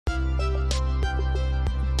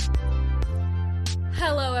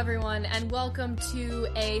Hello, everyone, and welcome to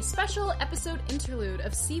a special episode interlude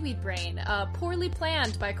of Seaweed Brain, poorly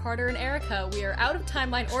planned by Carter and Erica. We are out of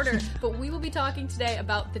timeline order, but we will be talking today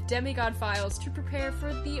about the Demigod Files to prepare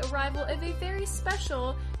for the arrival of a very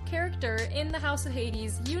special character in the House of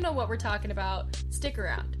Hades. You know what we're talking about. Stick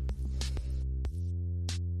around.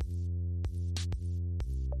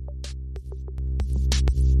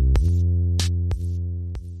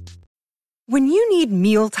 When you need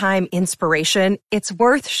mealtime inspiration, it's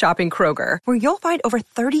worth shopping Kroger, where you'll find over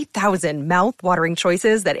 30,000 mouth-watering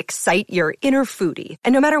choices that excite your inner foodie.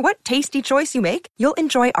 And no matter what tasty choice you make, you'll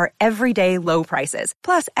enjoy our everyday low prices,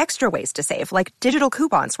 plus extra ways to save, like digital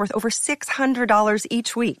coupons worth over $600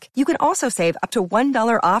 each week. You can also save up to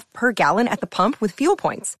 $1 off per gallon at the pump with fuel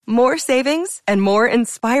points. More savings and more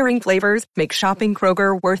inspiring flavors make shopping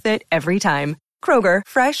Kroger worth it every time. Kroger,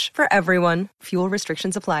 fresh for everyone. Fuel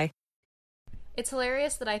restrictions apply. It's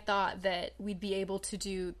hilarious that I thought that we'd be able to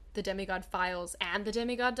do the Demigod Files and the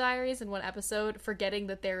Demigod Diaries in one episode, forgetting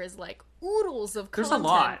that there is, like, oodles of content. There's a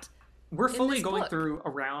lot. We're fully going through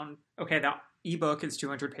around... Okay, that ebook is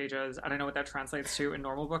 200 pages. I don't know what that translates to in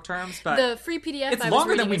normal book terms, but... The free PDF it's I was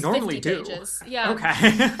longer reading than we is normally 50 do. pages. Yeah.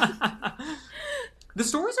 Okay. The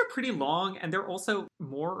stories are pretty long, and they're also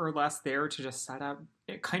more or less there to just set up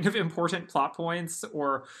kind of important plot points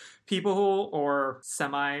or people or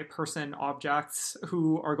semi-person objects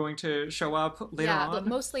who are going to show up later on. Yeah, but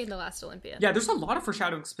mostly in The Last Olympian. Yeah, there's a lot of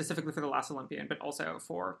foreshadowing specifically for The Last Olympian, but also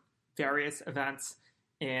for various events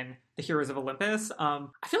in the Heroes of Olympus. I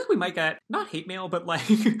feel like we might get, not hate mail, but like,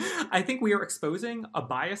 I think we are exposing a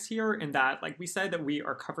bias here in that, like we said, that we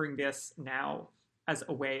are covering this now as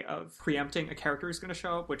a way of preempting a character who's going to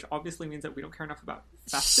show up, which obviously means that we don't care enough about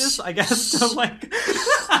Festus, I guess, to like...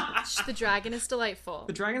 The dragon is delightful.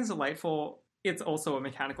 The dragon is delightful. It's also a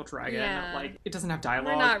mechanical dragon. Yeah. Like, it doesn't have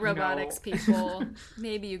dialogue. We're not robotics people.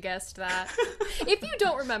 Maybe you guessed that. If you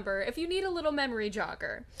don't remember, if you need a little memory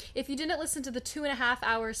jogger, if you didn't listen to the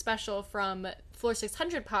 2.5-hour special from Floor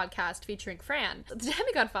 600 podcast featuring Fran, The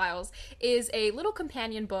Demigod Files is a little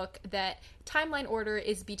companion book that timeline order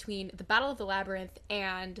is between the Battle of the Labyrinth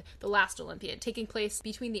and The Last Olympian, taking place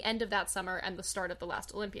between the end of that summer and the start of The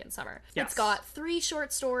Last Olympian summer. Yes. It's got 3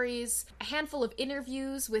 short stories, a handful of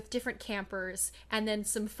interviews with different campers, and then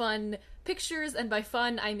some fun pictures, and by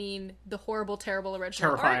fun, I mean the horrible, terrible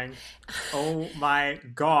original terrifying art. Oh my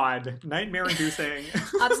god. Nightmare-inducing.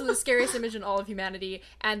 Absolutely scariest image in all of humanity,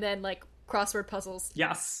 and then, like, crossword puzzles.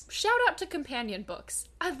 Yes. Shout out to companion books.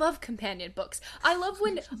 I love companion books. I love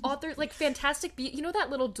when authors, like Fantastic Beasts, you know that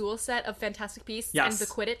little duel set of Fantastic Beasts yes. and the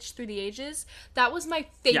Quidditch through the ages? That was my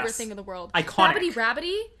favorite yes. thing in the world. Iconic. Babbity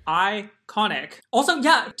Rabbity. Iconic. Also,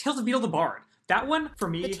 yeah, Tales of Beetle the Bard. That one, for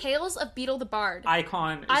me... The Tales of Beetle the Bard.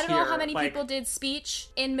 Icon is I don't know here. how many like, people did speech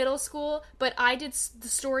in middle school, but I did the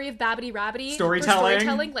story of Babbity Rabbity.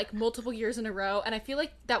 Storytelling. Like, multiple years in a row, and I feel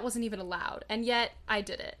like that wasn't even allowed. And yet, I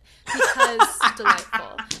did it. Because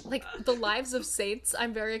delightful. Like, The Lives of Saints,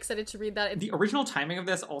 I'm very excited to read that. The original timing of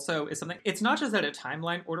this also is something... It's not just that a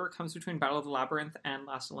timeline order comes between Battle of the Labyrinth and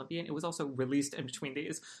Last Olympian, it was also released in between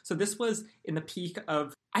these. So this was in the peak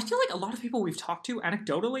of... I feel like a lot of people we've talked to,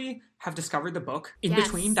 anecdotally, have discovered the book in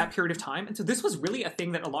between that period of time. And so this was really a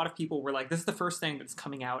thing that a lot of people were like, this is the first thing that's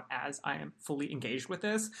coming out as I am fully engaged with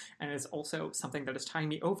this. And it's also something that is tying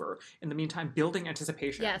me over. In the meantime, building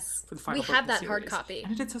anticipation for the final book. We have of the that series. hard copy.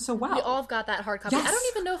 And it did so well. We all have got that hard copy. Yes! I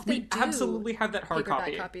don't even know if they do. We absolutely have that hard paperback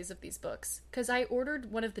copy. Copies of these books. Because I ordered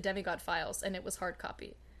one of the Demigod Files and it was hard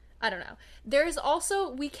copy. I don't know. There's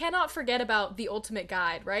also, we cannot forget about the Ultimate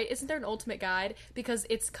Guide, right? Isn't there an Ultimate Guide? Because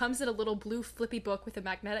it comes in a little blue flippy book with a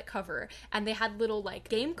magnetic cover, and they had little, like,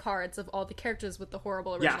 game cards of all the characters with the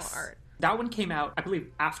horrible original art. That one came out, I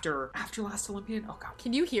believe, after Last Olympian. Oh, God.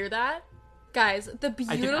 Can you hear that? Guys, the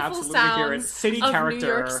beautiful sounds City of character.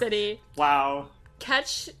 New York City. Wow.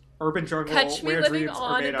 Urban Jungle, Catch me where living dreams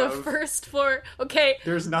on are made the of. First floor. Okay.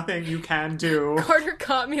 There's nothing you can do. Carter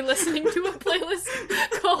caught me listening to a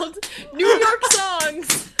playlist called New York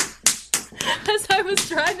Songs as I was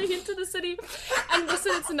driving into the city. And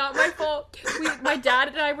listen, it's not my fault. My dad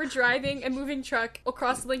and I were driving a moving truck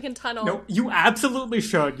across Lincoln Tunnel. No, you absolutely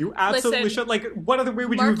should. You absolutely should. Like, what other way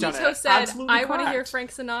would you have done it? Marquito said, absolutely I want to hear correct.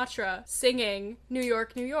 Frank Sinatra singing New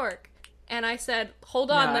York, New York. And I said, hold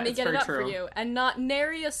on, let me get it up for you. And not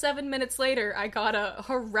nary a 7 minutes later, I got a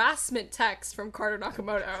harassment text from Carter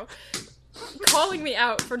Nakamoto. calling me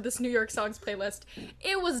out for this New York Songs playlist.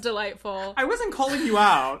 It was delightful. I wasn't calling you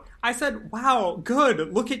out. I said, wow,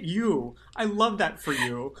 good. Look at you. I love that for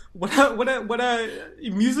you. What a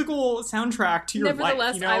musical soundtrack to your life.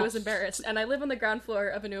 Nevertheless, you know? I was embarrassed. And I live on the ground floor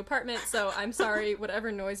of a new apartment, so I'm sorry,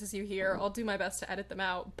 whatever noises you hear, I'll do my best to edit them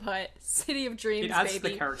out. But City of Dreams, it adds baby.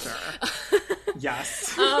 to the character.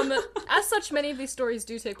 Yes. As such, many of these stories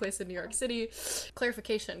do take place in New York City.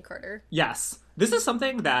 Clarification, Carter. Yes. This is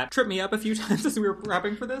something that tripped me up a few times as we were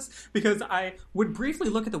prepping for this, because I would briefly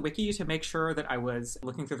look at the wiki to make sure that I was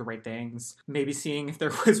looking through the right things, maybe seeing if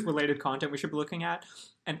there was related content we should be looking at,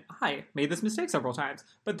 and I made this mistake several times.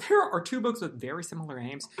 But there are two books with very similar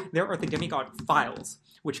names. There are the Demigod Files,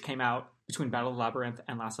 which came out between Battle of the Labyrinth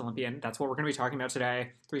and Last Olympian. That's what we're going to be talking about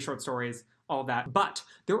today. 3 short stories, all of that. But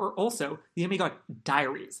there are also the Demigod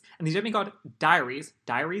Diaries. And the Demigod Diaries,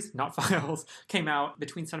 not files, came out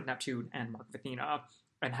between Son of Neptune and Mark of Athena,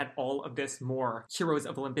 and had all of this more Heroes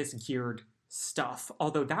of Olympus geared stuff.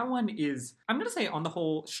 Although that one is, I'm going to say on the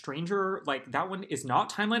whole, stranger. Like, that one is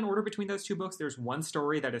not timeline order between those two books. There's one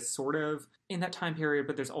story that is sort of in that time period,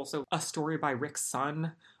 but there's also a story by Rick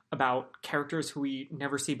Sun about characters who we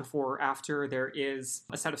never see before or after. There is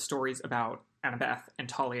a set of stories about Annabeth and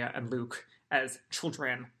Talia and Luke as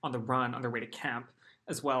children on the run on their way to camp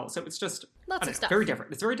as well. So it's just Lots of stuff. very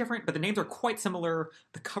different. It's very different, but the names are quite similar.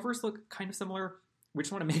 The covers look kind of similar. We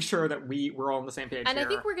just want to make sure that we're all on the same page And here. I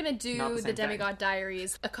think we're going to do the Demigod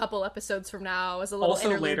Diaries a couple episodes from now as a little also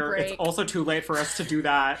interlude later. break. It's also too late for us to do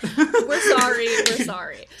that. We're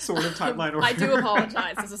sorry. Sort of timeline order. I do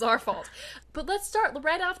apologize. This is our fault. But let's start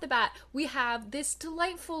right off the bat. We have this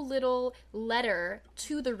delightful little letter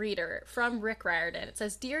to the reader from Rick Riordan. It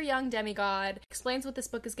says, "Dear young demigod," explains what this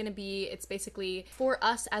book is going to be. It's basically for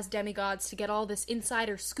us as demigods to get all this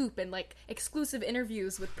insider scoop and like exclusive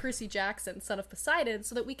interviews with Percy Jackson, son of Poseidon,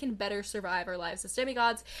 so that we can better survive our lives as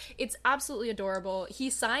demigods. It's absolutely adorable. He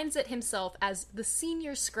signs it himself as the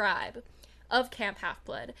senior scribe of Camp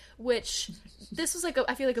Half-Blood, which this was like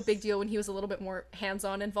I feel like a big deal when he was a little bit more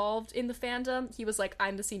hands-on involved in the fandom. He was like,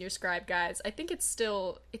 "I'm the senior scribe, guys." I think it's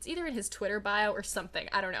either in his Twitter bio or something.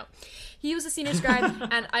 I don't know. He was a senior scribe,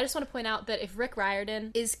 and I just want to point out that if Rick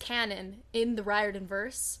Riordan is canon in the Riordan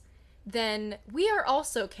verse, then we are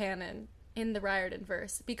also canon in the Riordan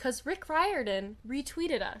verse, because Rick Riordan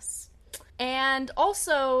retweeted us. And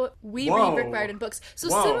also, we read Rick Riordan books. So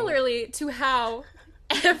similarly to how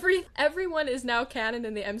everyone is now canon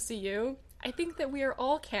in the MCU, I think that we are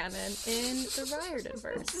all canon in the Riordan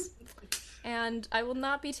verse. And I will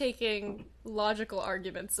not be taking logical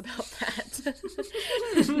arguments about that.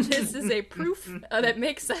 This is a proof that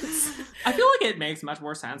makes sense. I feel like it makes much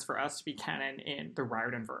more sense for us to be canon in the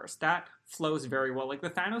Riordan verse. That flows very well. Like the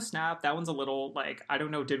Thanos snap, that one's a little like, I don't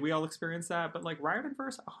know, did we all experience that? But like Riordan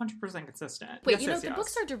verse, 100% consistent. Wait, yes, the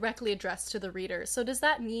books are directly addressed to the reader. So does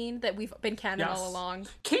that mean that we've been canon all along?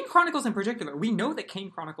 Kane Chronicles in particular, we know that Kane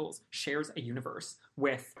Chronicles shares a universe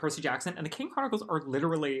with Percy Jackson, and the Kane Chronicles are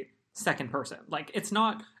literally second person. Like, it's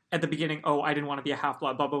not at the beginning, oh, I didn't want to be a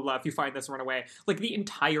half-blood, blah, blah, blah, if you find this, run away. Like, the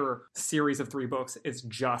entire series of 3 books is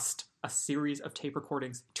just a series of tape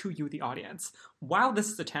recordings to you, the audience. While this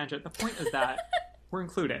is a tangent, the point is that we're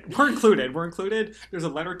included. There's a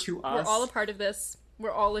letter to us. We're all a part of this.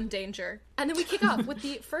 We're all in danger. And then we kick off with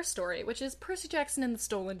the first story, which is Percy Jackson and the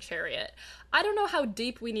Stolen Chariot. I don't know how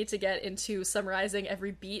deep we need to get into summarizing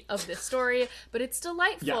every beat of this story, but it's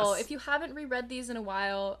delightful. Yes. If you haven't reread these in a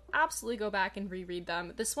while, absolutely go back and reread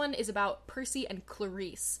them. This one is about Percy and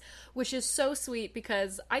Clarice, which is so sweet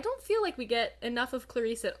because I don't feel like we get enough of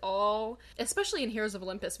Clarice at all. Especially in Heroes of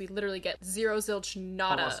Olympus, we literally get zero zilch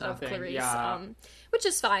nada of Clarice. Yeah. Which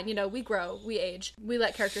is fine, you know, we grow, we age, we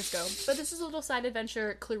let characters go. But this is a little side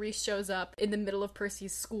adventure. Clarice shows up in the middle of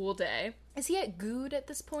Percy's school day. Is he at Good at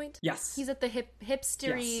this point? Yes. He's at the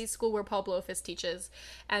hipstery school where Paul Blowfist teaches.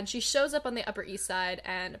 And she shows up on the Upper East Side,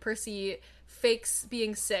 and Percy fakes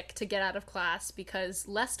being sick to get out of class because,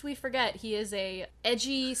 lest we forget, he is a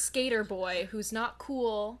edgy skater boy who's not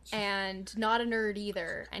cool and not a nerd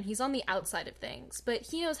either, and he's on the outside of things. But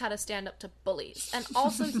he knows how to stand up to bullies. And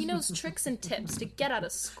also, he knows tricks and tips to get out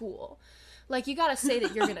of school. Like, you gotta say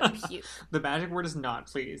that you're gonna puke. The magic word is not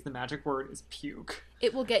please. The magic word is puke.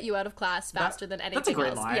 It will get you out of class faster than anything else. That's a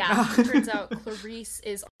great line. Yeah, turns out Clarice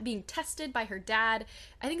is being tested by her dad.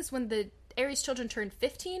 I think it's when the Ares children turn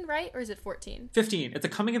 15, right? Or is it 14? 15. It's a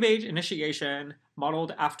coming-of-age initiation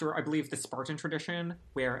modeled after, I believe, the Spartan tradition,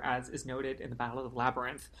 where, as is noted in the Battle of the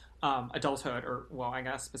Labyrinth, adulthood, or, well, I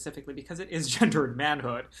guess specifically because it is gendered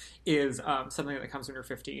manhood, is something that comes when you're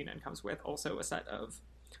 15 and comes with also a set of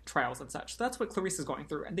trials and such. So that's what Clarice is going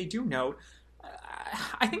through. And they do note,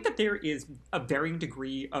 I think that there is a varying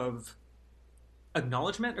degree of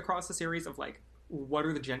acknowledgement across the series of like, what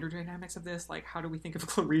are the gender dynamics of this? Like, how do we think of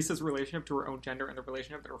Clarice's relationship to her own gender and the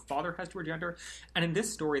relationship that her father has to her gender? And in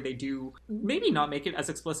this story, they do maybe not make it as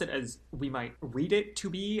explicit as we might read it to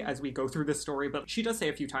be as we go through this story, but she does say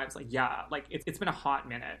a few times, like, yeah, like, it's been a hot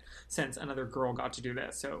minute since another girl got to do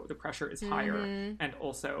this, so the pressure is higher. And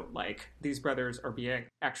also, like, these brothers are being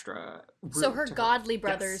extra rude So her to godly Yes.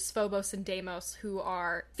 brothers, Phobos and Deimos, who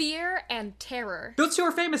are fear and terror. Those two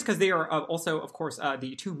are famous because they are also, of course,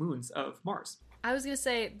 the two moons of Mars. I was gonna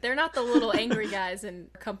say, they're not the little angry guys in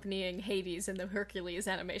accompanying Hades in the Hercules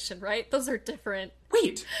animation, right? Those are different.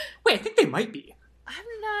 Wait, I think they might be. I'm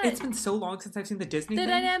not... It's been so long since I've seen the Disney The thing.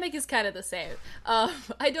 dynamic is kind of the same.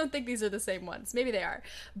 I don't think these are the same ones. Maybe they are.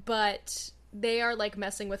 But they are, like,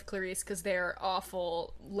 messing with Clarice because they're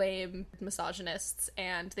awful, lame misogynists,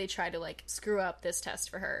 and they try to, like, screw up this test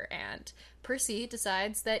for her, and Percy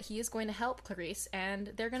decides that he is going to help Clarice,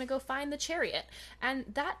 and they're going to go find the chariot. And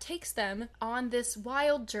that takes them on this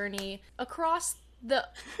wild journey across the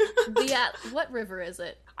what river is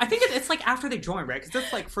it? I think it's like after they join, right? Because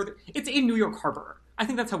that's like further. It's in New York Harbor. I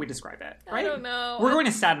think that's how we describe it, right? I don't know. We're going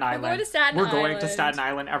to Staten Island. going to Staten We're going to Island. Staten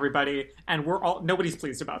Island, everybody, and nobody's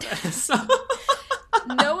pleased about this.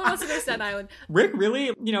 No one wants to go to Staten Island. Rick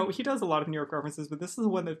really, he does a lot of New York references, but this is the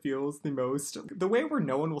one that feels the most, the way where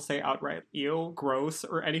no one will say outright, ew, gross,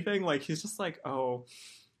 or anything. Like, he's just like, oh,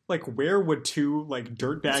 like, where would two, like,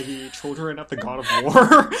 dirtbaggy children of the god of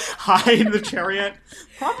war hide the chariot?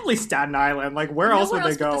 Probably Staten Island. Like, where else would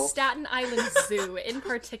they go? But the Staten Island Zoo, in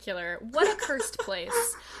particular. What a cursed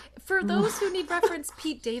place. For those who need reference,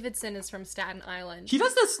 Pete Davidson is from Staten Island. He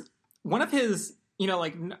does this, one of his,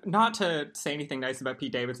 like, not to say anything nice about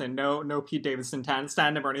Pete Davidson, no Pete Davidson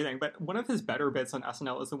stand-up or anything, but one of his better bits on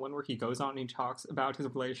SNL is the one where he goes on and he talks about his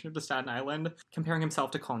relationship to Staten Island, comparing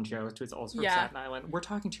himself to Colin Jost, who is also from Staten Island. We're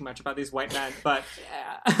talking too much about these white men, but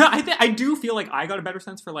I do feel like I got a better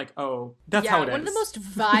sense for, like, oh, that's how it is. One of the most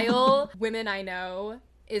vile women I know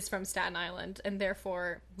is from Staten Island, and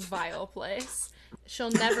therefore, vile place.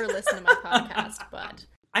 She'll never listen to my podcast, but...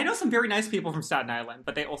 I know some very nice people from Staten Island,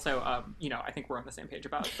 but they also, I think we're on the same page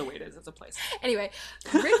about the way it is as a place. Anyway,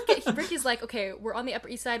 Rick is like, okay, we're on the Upper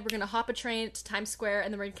East Side, we're gonna hop a train to Times Square,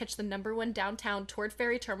 and then we're gonna catch the number 1 downtown toward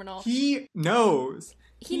Ferry Terminal. He knows.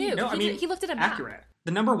 He knew. He looked at a map. Accurate.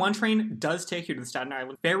 The number 1 train does take you to the Staten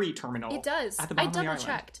Island Ferry Terminal. It does. At the bottom I of the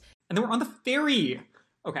double-checked. island. And then we're on the ferry.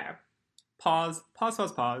 Okay. Pause.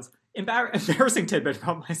 Embarrassing tidbit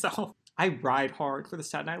about myself. I ride hard for the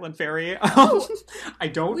Staten Island Ferry. I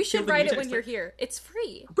don't. We should feel the ride need it to when you're here. It's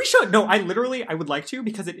free. We should. No, I would like to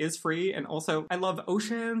because it is free. And also, I love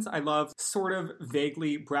oceans. I love sort of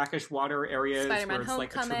vaguely brackish water areas Spider-Man where it's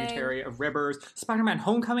like a Homecoming. tributary of rivers. Spider-Man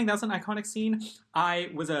Homecoming, that was an iconic scene.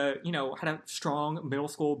 I was had a strong middle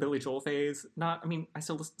school Billy Joel phase. I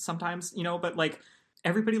still sometimes, but like,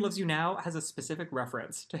 Everybody Loves You Now has a specific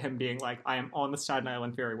reference to him being like, I am on the Staten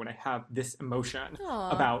Island Ferry when I have this emotion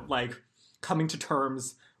about, like, coming to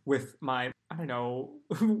terms with my,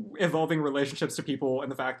 evolving relationships to people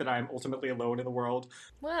and the fact that I'm ultimately alone in the world.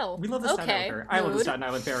 Well, we love the Staten Island Ferry. I love the Staten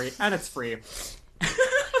Island Ferry, and it's free.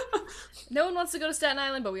 No one wants to go to Staten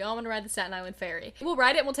Island, but we all want to ride the Staten Island Ferry. We'll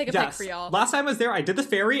ride it and we'll take a pic for y'all. Last time I was there, I did the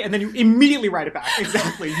ferry, and then you immediately ride it back.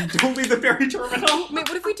 Exactly. You don't leave the ferry terminal. Wait,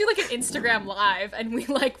 what if we do like an Instagram live and we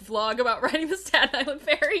like vlog about riding the Staten Island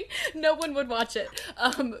Ferry? No one would watch it.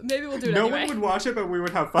 Maybe we'll do it anyway. No one would watch it, but we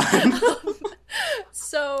would have fun.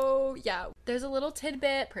 So, yeah, there's a little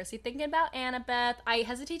tidbit, Percy thinking about Annabeth. I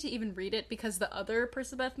hesitate to even read it because the other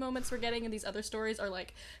Percabeth moments we're getting in these other stories are,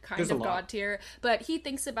 like, kind of god tier. But he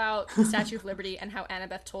thinks about the Statue of Liberty and how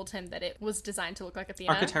Annabeth told him that it was designed to look like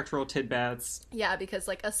Athena. Architectural tidbits. Yeah, because,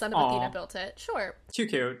 like, a son of Athena built it. Sure. Too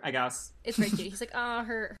cute, I guess. It's very cute. He's like,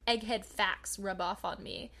 her egghead facts rub off on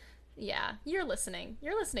me. Yeah, you're listening.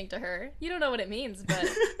 You're listening to her. You don't know what it means, but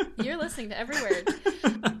you're listening to every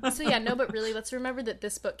word. So yeah, no, but really, let's remember that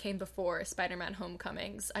this book came before Spider-Man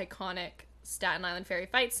Homecoming's iconic Staten Island Ferry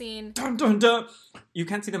fight scene. Dun, dun, dun. You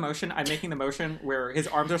can't see the motion. I'm making the motion where his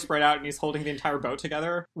arms are spread out and he's holding the entire boat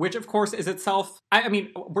together, which of course is itself, I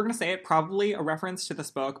mean, we're going to say it, probably a reference to this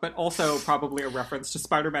book, but also probably a reference to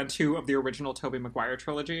Spider-Man 2 of the original Tobey Maguire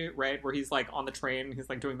trilogy, right? Where he's like on the train, he's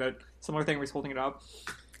like doing the similar thing where he's holding it up.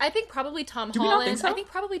 I think probably Tom Do we not Holland. think so? I think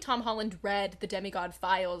probably Tom Holland read the Demigod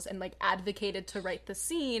files and like advocated to write the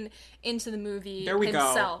scene into the movie There we go.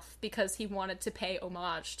 himself because he wanted to pay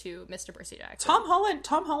homage to Mr. Percy Jackson.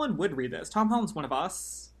 Tom Holland would read this. Tom Holland's one of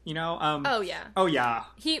us. You know. Oh yeah. Oh yeah.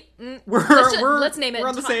 Let's name it. We're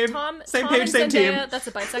on the Tom same page, and same Zendaya, team. That's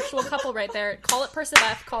a bisexual couple right there. Call it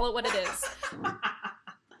Perciveth. Call it what it is.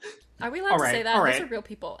 Are we allowed to say that? all Those right. are real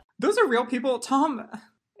people. Those are real people. Tom,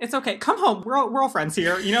 it's okay. Come home. We're all friends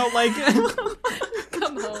here. You know, like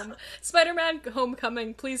Come home. Spider-Man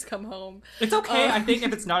Homecoming, please come home. it's okay. I think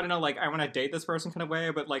if it's not in a like I want to date this person kind of way,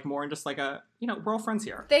 but like more in just like a we're all friends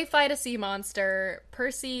here. They fight a sea monster.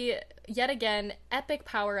 Percy, yet again, epic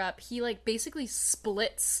power-up. He like basically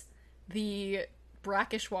splits the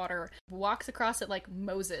brackish water, walks across it like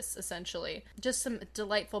Moses, essentially. Just some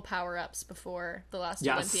delightful power-ups before the last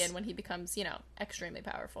Yes. Olympian when he becomes, extremely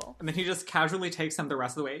powerful. And then he just casually takes them the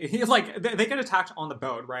rest of the way. He's like, they get attacked on the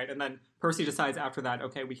boat, right? And then Percy decides after that,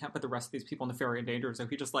 okay, we can't put the rest of these people in the ferry in danger. So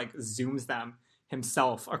he just like zooms them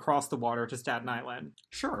himself across the water to Staten Island.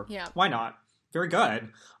 Sure. Yeah. Why not? Very good.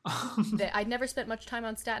 I'd never spent much time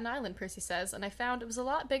on Staten Island, Percy says, and I found it was a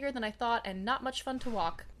lot bigger than I thought and not much fun to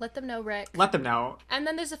walk. Let them know, Rick. Let them know. And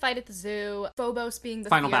then there's a fight at the zoo. Phobos, being the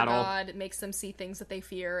Final fear battle. god, makes them see things that they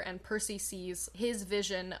fear, and Percy sees his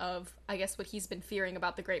vision of, I guess, what he's been fearing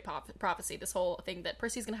about the Great Prophecy. This whole thing that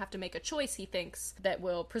Percy's going to have to make a choice, he thinks, that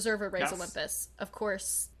will preserve or raise Yes. Olympus. Of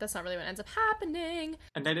course, that's not really what ends up happening.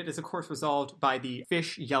 And then it is, of course, resolved by the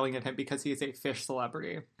fish yelling at him because he is a fish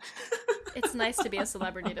celebrity. It's nice to be a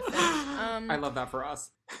celebrity to fish. I love that for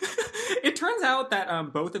us. It turns out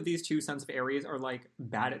that both of these two sons of Ares are like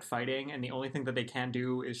bad at fighting, and the only thing that they can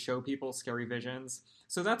do is show people scary visions.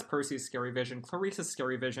 So that's Percy's scary vision. Clarissa's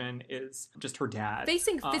scary vision is just her dad.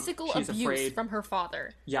 Facing physical she's abuse afraid- from her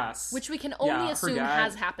father, Yes. which we can Yeah, only her assume dad-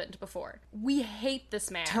 has happened before. We hate this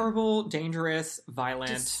man. Terrible, dangerous,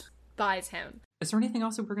 violent. Despise him. Is there anything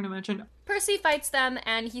else that we're going to mention? Percy fights them,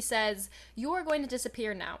 and he says, "You're going to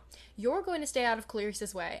disappear now. You're going to stay out of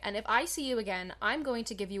Clarissa's way, and if I see you again, I'm going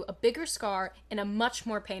to give you a bigger scar in a much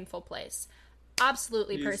more painful place."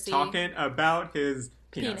 Absolutely, He's Percy. talking about his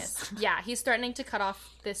penis. Yeah, he's threatening to cut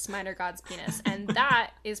off this minor god's penis, and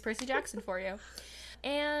that is Percy Jackson for you.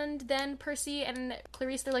 And then Percy and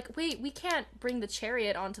Clarisse, they're like, wait, we can't bring the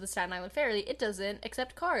chariot onto the Staten Island ferry. It doesn't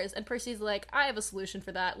accept cars. And Percy's like, I have a solution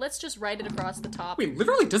for that. Let's just ride it across the top. Wait,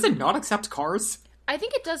 literally, does it not accept cars? I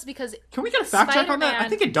think it does because... Can we get a fact check on that? I Spider-Man-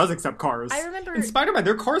 think it does accept cars. I remember- In Spider-Man,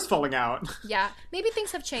 there are cars falling out. Yeah, maybe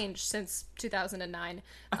things have changed since 2009.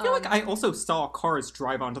 I feel like I also saw cars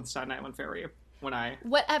drive onto the Staten Island ferry when I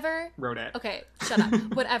Whatever. wrote it. Okay, shut up.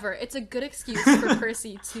 Whatever. It's a good excuse for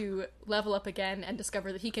Percy to level up again and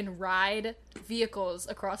discover that he can ride vehicles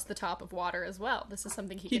across the top of water as well. This is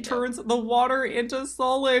something he He can do. turns the water into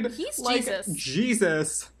solid. He's like Jesus.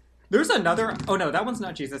 Jesus. There's another... Oh, no, that one's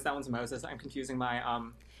not Jesus. That one's Moses. I'm confusing my...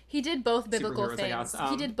 He did both biblical Superheroes, I things. guess.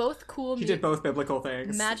 He did both cool, He did both biblical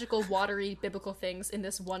things. magical, watery biblical things in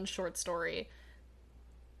this one short story.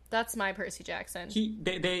 That's my Percy Jackson.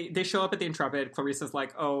 They show up at the Intrepid. Clarissa's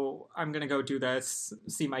like, oh, I'm gonna go do this,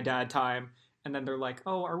 see my dad time. And then they're like,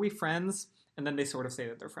 oh, are we friends? And then they sort of say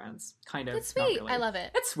that they're friends. Kind of. It's not sweet. really. I love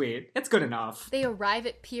it. It's sweet. It's good enough. They arrive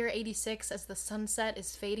at Pier 86 as the sunset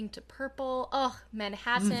is fading to purple. Ugh,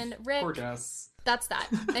 Manhattan. Rick. Gorgeous. That's that.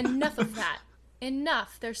 Enough of that.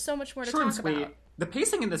 Enough. There's so much more to Short and talk sweet. about. The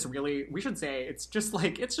pacing in this really, we should say, it's just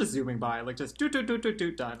zooming by, like just doot,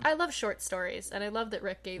 done. I love short stories, and I love that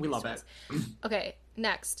Rick gave We these love to it. us. Okay,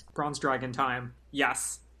 next. Bronze Dragon time.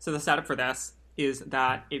 Yes. So the setup for this is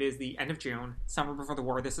that it is the end of June, summer before the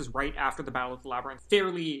war. This is right after the Battle of the Labyrinth,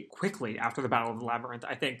 fairly quickly after the Battle of the Labyrinth,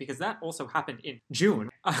 I think, because that also happened in June.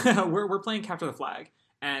 We're playing Capture the Flag,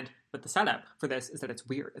 but the setup for this is that it's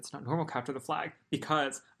weird. It's not normal Capture the Flag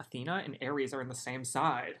because Athena and Ares are in the same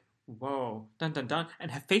side. Whoa, dun dun dun. And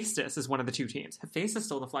Hephaestus is one of the two teams. Hephaestus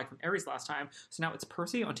stole the flag from Ares last time, so now it's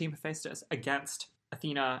Percy on Team Hephaestus against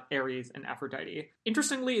Athena, Ares, and Aphrodite.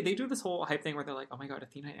 Interestingly, they do this whole hype thing where they're like, oh my god,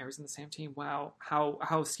 Athena and Ares in the same team. Wow, how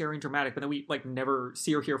scary and dramatic. But then we never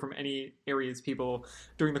see or hear from any Ares people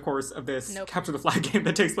during the course of this Capture the Flag game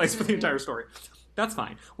that takes place for the entire story. That's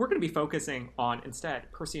fine. We're going to be focusing on, instead,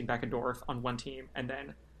 Percy and Beckendorf on one team, and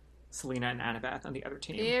then Selena and Annabeth on the other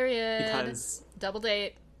team. Period. Because... Double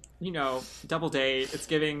date. Double date. It's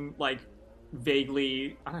giving,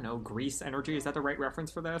 vaguely, I don't know, Grease energy. Is that the right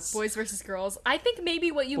reference for this? Boys versus girls. I think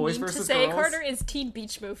maybe what you Boys mean to versus say, girls? Carter, is Teen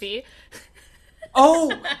Beach Movie. Oh,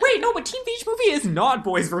 wait, no, but Teen Beach Movie is not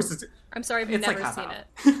Boys versus... I'm sorry, I've It's never like seen half-half.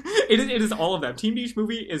 it. It is all of them. Teen Beach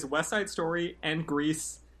Movie is West Side Story and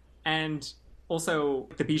Grease and Also,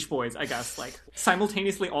 the Beach Boys, I guess, like,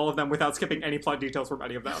 simultaneously all of them without skipping any plot details from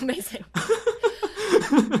any of them. Amazing.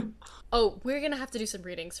 Oh, we're gonna have to do some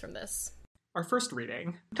readings from this. Our first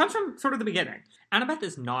reading comes from sort of the beginning. Annabeth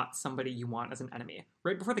is not somebody you want as an enemy.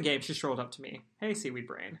 Right before the game, she strolled up to me. Hey, Seaweed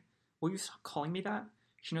Brain. Will you stop calling me that?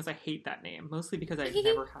 She knows I hate that name, mostly because I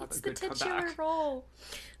never have a good comeback. It's the titular role.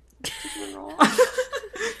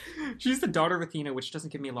 She's the daughter of Athena, which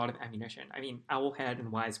doesn't give me a lot of ammunition. I mean, Owlhead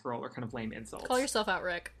and Wise Girl are kind of lame insults. Call yourself out,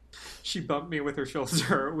 Rick. She bumped me with her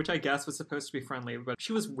shoulder, which I guess was supposed to be friendly, but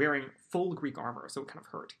she was wearing full Greek armor, so it kind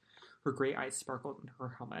of hurt. Her gray eyes sparkled in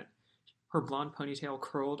her helmet. Her blonde ponytail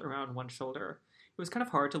curled around one shoulder. It was kind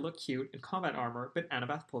of hard to look cute in combat armor, but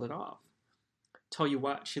Annabeth pulled it off. Tell you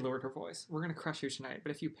what, she lowered her voice. We're going to crush you tonight,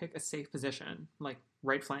 but if you pick a safe position, like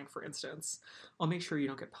right flank, for instance, I'll make sure you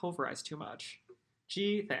don't get pulverized too much.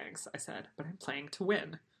 Gee, thanks, I said, but I'm playing to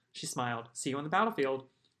win. She smiled. See you on the battlefield.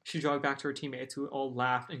 She jogged back to her teammates, who all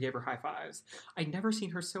laughed and gave her high fives. I'd never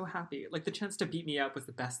seen her so happy. Like, the chance to beat me up was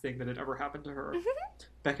the best thing that had ever happened to her.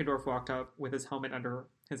 Beckendorf walked up with his helmet under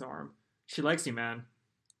his arm. She likes you, man.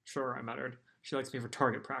 Sure, I muttered. She likes me for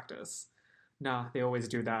target practice. Nah, they always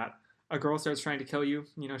do that. A girl starts trying to kill you,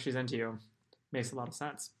 you know she's into you. Makes a lot of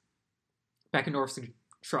sense. Beckendorf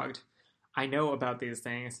shrugged. I know about these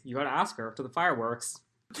things. You gotta ask her after the fireworks.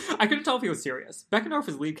 I couldn't tell if he was serious. Beckendorf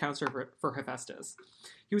was lead counselor for Hephaestus.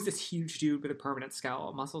 He was this huge dude with a permanent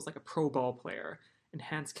scowl, muscles like a pro ball player, and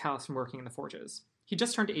hands calloused from working in the forges. He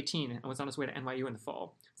just turned 18 and was on his way to NYU in the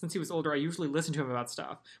fall. Since he was older, I usually listened to him about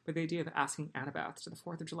stuff, but the idea of asking Annabeth to the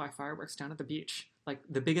 4th of July fireworks down at the beach, like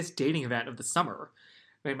the biggest dating event of the summer,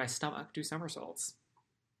 made my stomach do somersaults.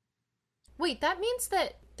 Wait, that means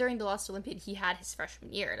that during the Lost Olympiad, he had his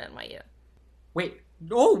freshman year at NYU. Wait.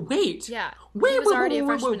 Oh, wait. Yeah. Wait, he was already a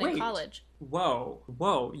freshman in college.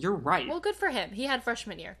 Whoa, you're right. Well, good for him. He had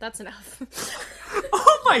freshman year. That's enough.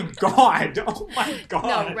 Oh my god.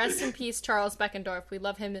 No, rest in peace, Charles Beckendorf. We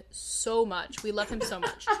love him so much.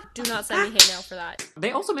 Do not send me hate mail for that.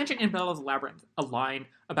 They also mentioned in Battle of the Labyrinth a line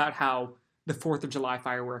about how the 4th of July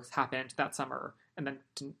fireworks happened that summer, and then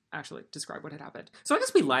didn't actually describe what had happened. So I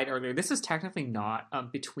guess we lied earlier. This is technically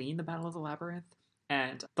not between the Battle of the Labyrinth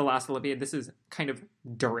and the Last Olympiad. This is kind of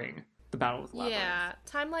during the Battle of the Labyrinth. Yeah,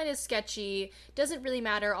 timeline is sketchy. Doesn't really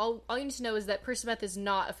matter. All you need to know is that Percemeth is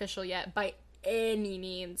not official yet by any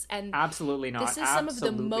means. And absolutely not. This is some of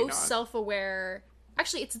the most self-aware...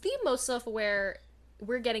 Actually, it's the most self-aware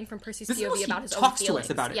we're getting from Percy's POV about his own feelings. Talks to us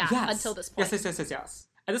about it. Yeah, yes. Until this point. Yes.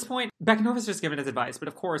 At this point, Beckendorf is just given his advice, but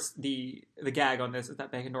of course the gag on this is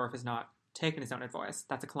that Beckendorf has not taken his own advice.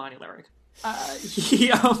 That's a Kalani lyric.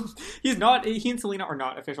 He and Selena are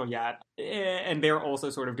not official yet, and they're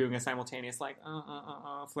also sort of doing a simultaneous like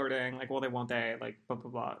flirting, like, well, they won't they, like, blah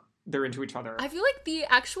blah blah. They're into each other. I feel like the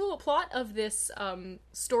actual plot of this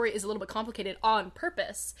story is a little bit complicated on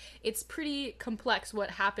purpose. It's pretty complex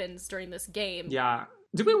what happens during this game. Yeah.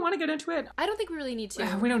 Do we want to get into it? I don't think we really need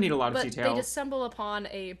to. We don't need a lot of detail. They just stumble upon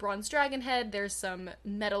a bronze dragon head. There's some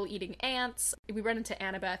metal-eating ants. We run into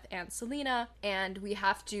Annabeth and Selena, and we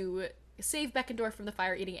have to save Beckendorf from the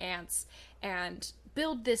fire-eating ants and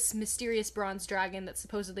build this mysterious bronze dragon that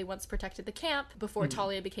supposedly once protected the camp before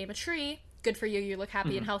Talia became a tree. Good for you. You look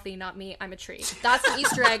happy and healthy. Not me. I'm a tree. That's an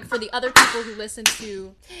Easter egg for the other people who listen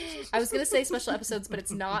to... I was going to say special episodes, but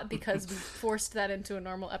it's not because we forced that into a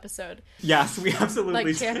normal episode. Yes, we absolutely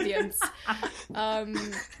like champions.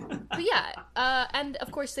 But yeah. And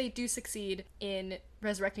of course they do succeed in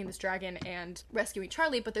resurrecting this dragon and rescuing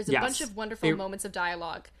Charlie, but there's a bunch of wonderful moments of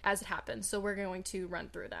dialogue as it happens, so we're going to run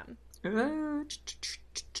through them.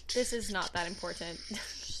 This is not that important.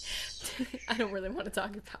 I don't really want to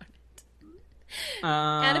talk about it.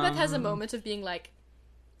 Annabeth has a moment of being like,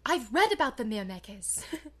 I've read about the Myrmekers.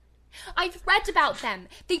 I've read about them.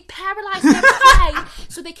 They paralyze their prey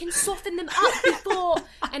so they can soften them up before...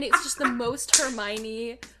 And it's just the most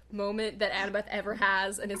Hermione moment that Annabeth ever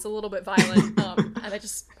has, and it's a little bit violent. And I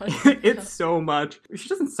just... It's so much. She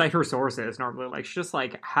doesn't cite her sources normally. Like, she just,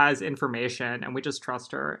 like, has information, and we just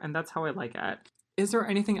trust her, and that's how I like it. Is there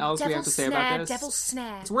anything else we have to say about this? Devil's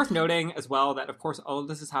snare. It's worth noting as well that, of course, all of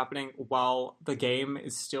this is happening while the game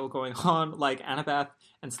is still going on. Like, Annabeth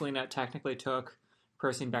and Selena technically took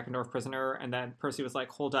Percy and Beckendorf prisoner, and then Percy was like,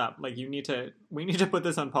 hold up, like, we need to put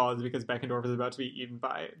this on pause because Beckendorf is about to be eaten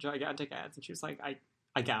by gigantic ants. And she was like,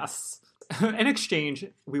 I guess. In exchange,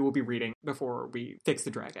 we will be reading before we fix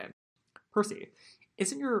the dragon. Percy,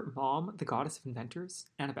 isn't your mom the goddess of inventors?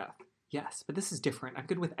 Annabeth, yes, but this is different. I'm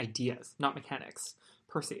good with ideas, not mechanics.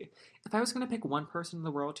 Percy, if I was going to pick one person in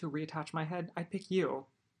the world to reattach my head, I'd pick you.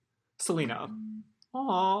 Selena,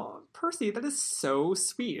 aw, Percy, that is so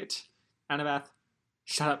sweet. Annabeth,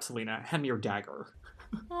 shut up, Selena. Hand me your dagger.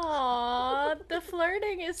 Aww, the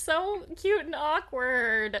flirting is so cute and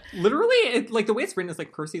awkward. Literally, like, the way it's written is,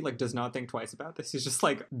 like, Percy, like, does not think twice about this. He's just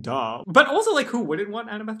like, duh. But also, like, who wouldn't want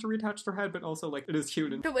Annabeth to reattach their head? But also, like, it is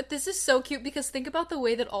cute. And... No, but this is so cute because think about the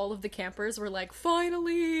way that all of the campers were like,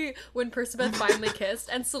 finally, when Percival finally kissed,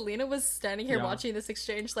 and Selena was standing here watching this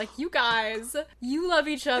exchange like, you guys, you love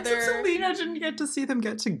each other. Except Selena didn't get to see them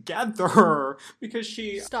get together because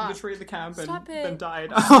she betrayed the camp and then died.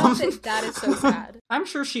 That is so sad. I'm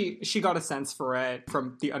sure she got a sense for it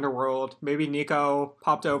from the underworld. Maybe Nico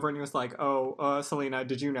popped over and he was like, oh, Selena,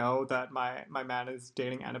 did you know that my man is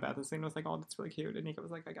dating Annabeth? And Selena was like, oh, that's really cute. And Nico was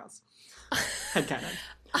like, I guess.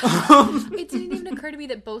 Headcanon. It didn't even occur to me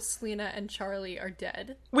that both Selena and Charlie are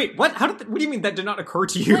dead. Wait, what? What do you mean that did not occur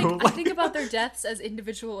to you? Like, I think about their deaths as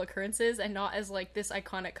individual occurrences and not as, like, this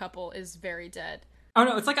iconic couple is very dead. Oh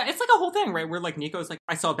no, it's like a whole thing, right? Where, like, Nico's like,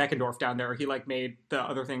 I saw Beckendorf down there. He, like, made the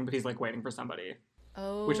other thing, but he's, like, waiting for somebody.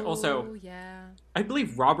 Oh, which also, yeah. I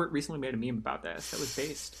believe Robert recently made a meme about this that was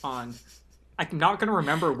based on, I'm not going to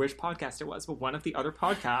remember which podcast it was, but one of the other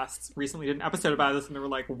podcasts recently did an episode about this, and they were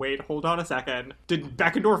like, wait, hold on a second. Did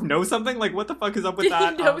Beckendorf know something? Like, what the fuck is up with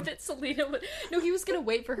that? Did he know that Selena would... No, he was going to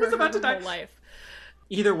wait for her whole life.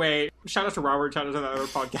 Either way, shout out to Robert, shout out to the other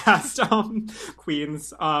podcast,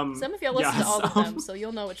 Queens. Some of y'all listen to all of them, so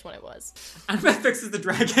you'll know which one it was. Annabeth fixes the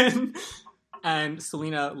dragon. And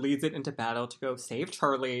Selena leads it into battle to go save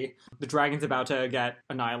Charlie. The dragon's about to get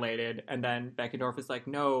annihilated. And then Beckendorf is like,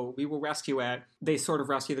 no, we will rescue it. They sort of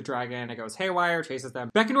rescue the dragon. It goes haywire, chases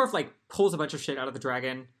them. Beckendorf, like, pulls a bunch of shit out of the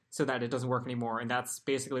dragon so that it doesn't work anymore. And that's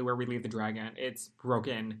basically where we leave the dragon. It's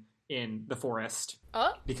broken in the forest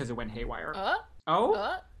because it went haywire.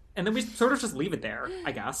 And then we sort of just leave it there,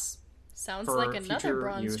 I guess. Sounds like another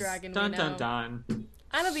bronze dragon we know. Dun, dun, dun.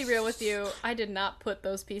 I'm gonna be real with you, I did not put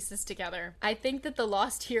those pieces together. I think that the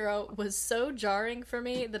Lost Hero was so jarring for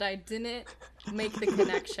me that I didn't make the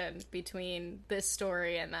connection between this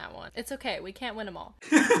story and that one. It's okay, we can't win them all.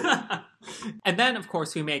 And then, of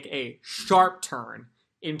course, we make a sharp turn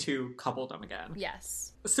into coupledom again.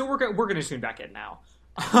 Yes. So we're gonna tune back in now.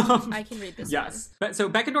 I can read this. Yes. But so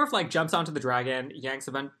Beckendorf, like, jumps onto the dragon, yanks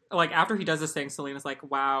a bunch. Like, after he does this thing, Selena's like,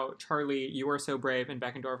 wow, Charlie, you are so brave. And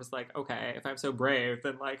Beckendorf is like, okay, if I'm so brave,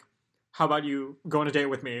 then, like, how about you go on a date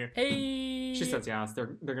with me? Hey. She says yes.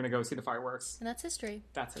 They're gonna go see the fireworks. And that's history.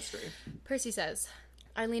 That's history. Percy says,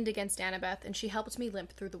 I leaned against Annabeth, and she helped me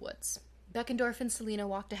limp through the woods. Beckendorf and Selena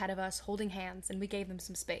walked ahead of us, holding hands, and we gave them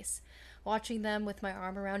some space. Watching them with my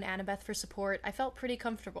arm around Annabeth for support, I felt pretty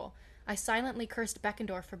comfortable. I silently cursed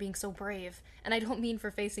Beckendorf for being so brave, and I don't mean for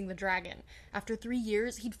facing the dragon. After 3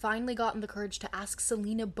 years, he'd finally gotten the courage to ask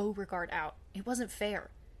Selena Beauregard out. It wasn't fair.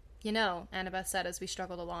 You know, Annabeth said as we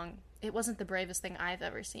struggled along, it wasn't the bravest thing I've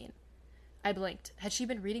ever seen. I blinked. Had she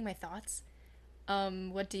been reading my thoughts?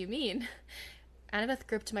 What do you mean? Annabeth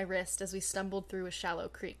gripped my wrist as we stumbled through a shallow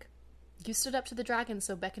creek. You stood up to the dragon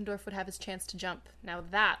so Beckendorf would have his chance to jump. Now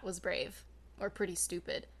that was brave. Or pretty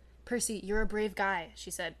stupid. Percy, you're a brave guy,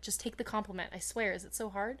 she said. Just take the compliment, I swear. Is it so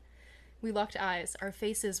hard? We locked eyes. Our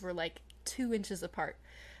faces were like 2 inches apart.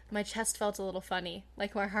 My chest felt a little funny,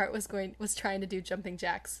 like my heart was trying to do jumping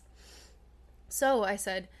jacks. So, I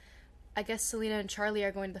said, I guess Selena and Charlie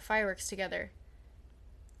are going to the fireworks together.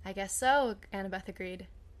 I guess so, Annabeth agreed.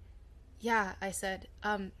 Yeah, I said,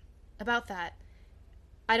 about that.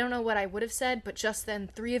 I don't know what I would have said, but just then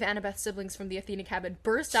 3 of Annabeth's siblings from the Athena cabin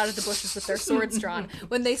burst out of the bushes with their swords drawn.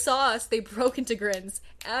 When they saw us, they broke into grins.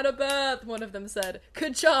 Annabeth, one of them said.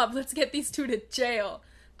 Good job, let's get these 2 to jail.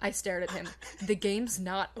 I stared at him. The game's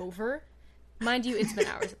not over? Mind you, it's been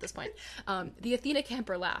hours at this point. The Athena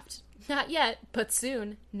camper laughed. Not yet, but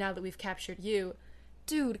soon, now that we've captured you.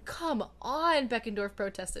 Dude, come on, Beckendorf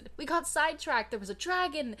protested. We got sidetracked, there was a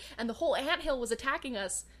dragon, and the whole anthill was attacking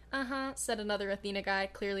us. Uh-huh, said another Athena guy,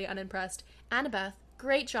 clearly unimpressed. Annabeth,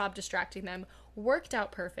 great job distracting them. Worked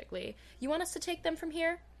out perfectly. You want us to take them from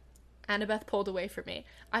here? Annabeth pulled away from me.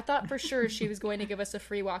 I thought for sure she was going to give us a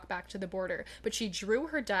free walk back to the border, but she drew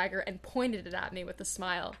her dagger and pointed it at me with a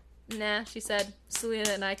smile. Nah, she said. Selena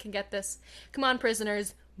and I can get this. Come on,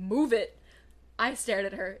 prisoners. Move it. I stared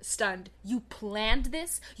at her, stunned. You planned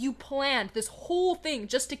this? You planned this whole thing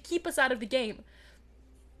just to keep us out of the game.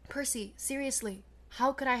 Percy, seriously.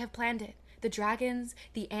 How could I have planned it? The dragons,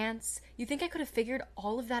 the ants. You think I could have figured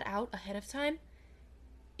all of that out ahead of time?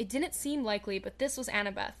 It didn't seem likely, but this was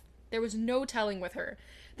Annabeth. There was no telling with her.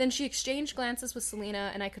 Then she exchanged glances with Selena,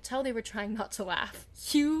 and I could tell they were trying not to laugh.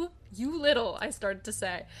 You little, I started to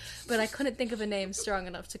say, but I couldn't think of a name strong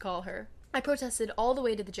enough to call her. I protested all the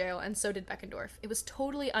way to the jail, and so did Beckendorf. It was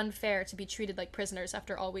totally unfair to be treated like prisoners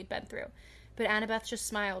after all we'd been through. But Annabeth just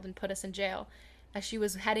smiled and put us in jail. As she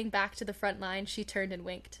was heading back to the front line, she turned and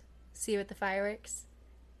winked. See you at the fireworks?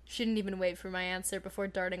 She didn't even wait for my answer before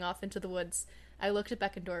darting off into the woods. I looked at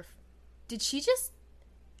Beckendorf. Did she just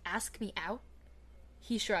ask me out?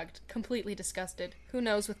 He shrugged, completely disgusted. Who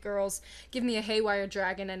knows with girls? Give me a haywire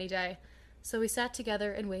dragon any day. So we sat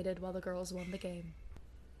together and waited while the girls won the game.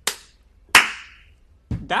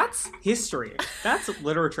 That's history. That's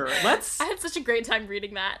literature. I had such a great time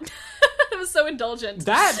reading that. It was so indulgent.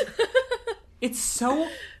 It's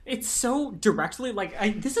so directly,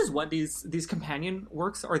 like, this is what these companion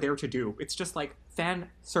works are there to do. It's just, like, fan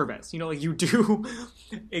service. You know, like, you do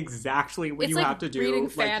exactly what you have to do.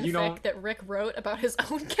 It's like reading fanfic that Rick wrote about his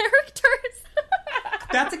own characters.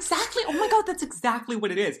 That's exactly, oh my god, that's exactly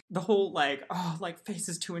what it is. The whole, like,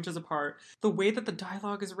 faces 2 inches apart. The way that the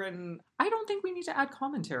dialogue is written, I don't think we need to add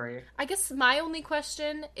commentary. I guess my only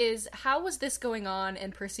question is, how was this going on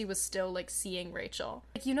and Percy was still, like, seeing Rachel?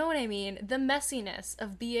 Like, you know what I mean? The messiness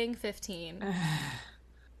of being 15.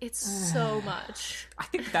 It's so much. I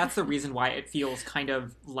think that's the reason why it feels kind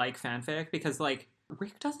of like fanfic, because, like,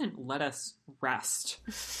 Rick doesn't let us rest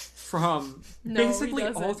from basically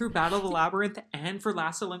all through Battle of the Labyrinth and for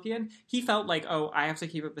Last Olympian. He felt like, oh, I have to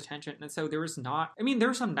keep up the tension. And so there is not, I mean, there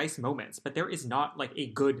are some nice moments, but there is not like a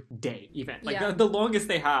good day even. Like the longest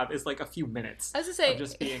they have is like a few minutes of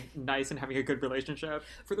just being nice and having a good relationship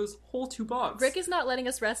for those whole 2 books. Rick is not letting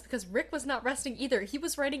us rest because Rick was not resting either. He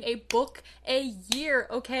was writing a book a year,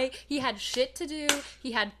 okay? He had shit to do.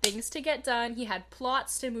 He had things to get done. He had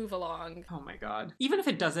plots to move along. Oh my god. Even if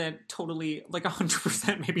it doesn't totally, like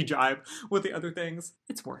 100% maybe jive with the other things,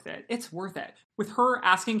 it's worth it. It's worth it. With her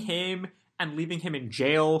asking him and leaving him in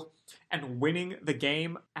jail and winning the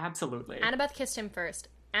game, absolutely. Annabeth kissed him first.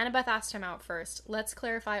 Annabeth asked him out first. Let's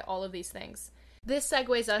clarify all of these things. This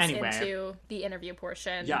segues us into the interview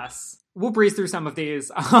portion. Yes. We'll breeze through some of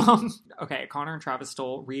these. Okay, Connor and Travis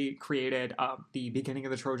Stoll recreated the beginning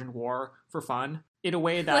of the Trojan War for fun in a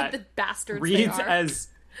way that like the bastards reads they are. as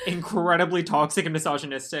incredibly toxic and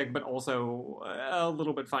misogynistic, but also a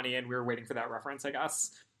little bit funny, and we were waiting for that reference, I guess.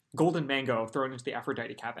 Golden Mango thrown into the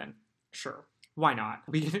Aphrodite cabin. Sure. Why not?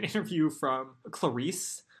 We get an interview from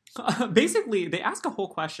Clarice. Basically, they ask a whole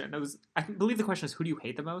question. I believe the question is, who do you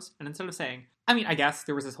hate the most? And instead of saying, I mean, I guess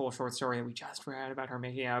there was this whole short story that we just read about her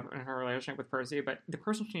making up and her relationship with Percy, but the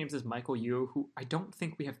person she names is Michael Yu, who I don't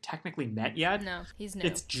think we have technically met yet. No, he's new.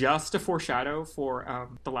 It's just a foreshadow for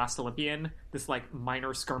The Last Olympian, this, like,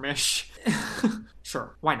 minor skirmish.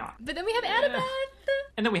 Sure, why not? But then we have Annabeth!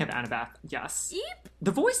 And then we have Annabeth, yes. Eep!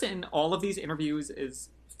 The voice in all of these interviews is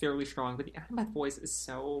fairly strong, but the Annabeth voice is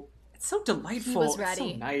so delightful. He was ready.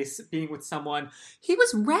 It's so nice being with someone. He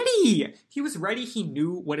was ready. He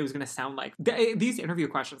knew what it was going to sound like. These interview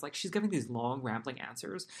questions, like, she's giving these long, rambling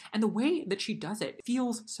answers, and the way that she does it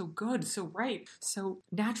feels so good, so right, so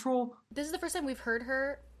natural. This is the first time we've heard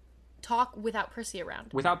her talk without Percy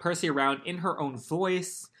around. Without Percy around, in her own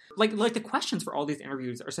voice. Like the questions for all these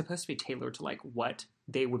interviews are supposed to be tailored to, like, what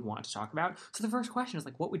they would want to talk about. So the first question is,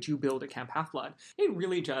 like, what would you build at Camp Half-Blood? It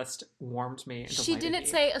really just warmed me and delighted She didn't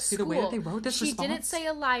say a school. The way that they wrote this response. She didn't say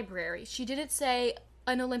a library. She didn't say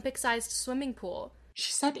an Olympic-sized swimming pool.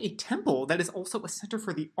 She said a temple that is also a center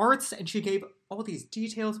for the arts, and she gave all these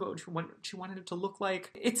details about what she wanted it to look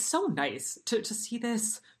like. It's so nice to see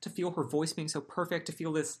this, to feel her voice being so perfect, to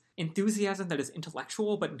feel this enthusiasm that is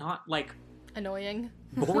intellectual, but not, like, annoying.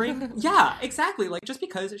 Boring? Yeah, exactly. Like, just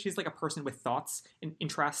because she's, like, a person with thoughts and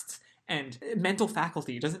interests and mental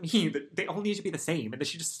faculty doesn't mean that they all need to be the same and that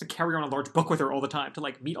she just has to carry on a large book with her all the time to,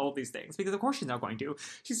 like, meet all of these things. Because, of course, she's not going to.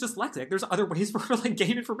 She's dyslexic. There's other ways for her to, like,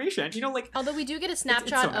 gain information. You know, like... Although we do get a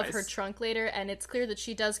snapshot of her trunk later, and it's clear that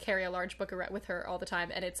she does carry a large book with her all the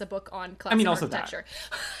time, and it's a book on classic architecture.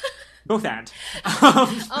 Both and.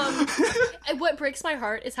 What breaks my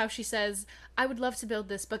heart is how she says, I would love to build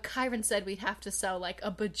this, but Chiron said we'd have to sell like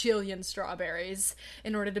a bajillion strawberries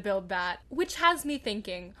in order to build that. Which has me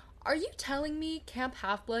thinking, are you telling me Camp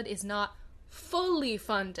Half-Blood is not fully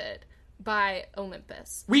funded by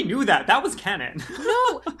Olympus? We knew that. That was canon.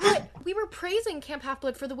 No, but we were praising Camp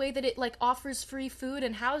Half-Blood for the way that it, like, offers free food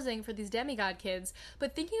and housing for these demigod kids.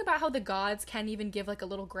 But thinking about how the gods can't even give, like, a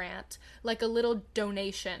little grant, like a little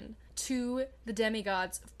donation to the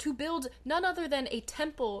demigods to build none other than a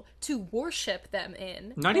temple to worship them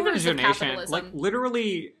in. Not even a donation. Like,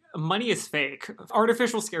 literally... Money is fake.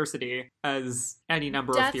 Artificial scarcity, as any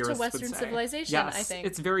number of theorists would say. Death to Western civilization, yes, I think.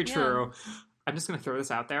 It's very true. I'm just going to throw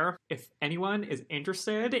this out there. If anyone is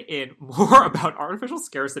interested in more about artificial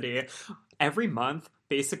scarcity, every month,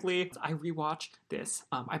 basically, I rewatch this.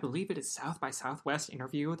 I believe it is South by Southwest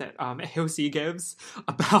interview that AOC gives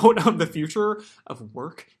about the future of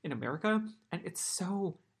work in America. And it's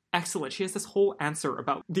so excellent. She has this whole answer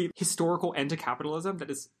about the historical end to capitalism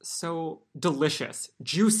that is so delicious,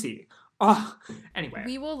 juicy. Oh, anyway.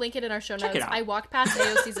 We will link it in our show notes. It out. I walked past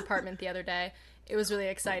AOC's apartment the other day. It was really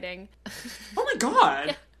exciting. Oh my god!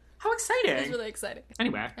 Yeah. How exciting! It was really exciting.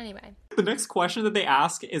 Anyway, The next question that they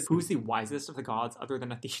ask is, who's the wisest of the gods other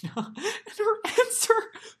than Athena? And her answer,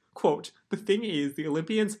 quote, the thing is, the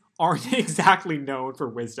Olympians aren't exactly known for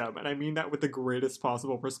wisdom, and I mean that with the greatest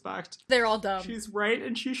possible respect. They're all dumb. She's right,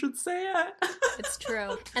 and she should say it. It's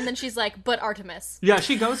true. And then she's like, but Artemis. Yeah,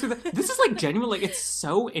 she goes through this is like genuinely, it's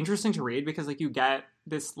so interesting to read because like you get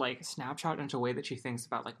this like snapshot into a way that she thinks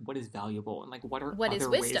about like what is valuable and like what are other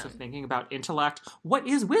ways of thinking about intellect. What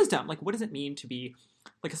is wisdom? Like what does it mean to be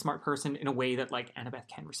like a smart person in a way that like Annabeth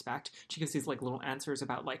can respect? She gives these like little answers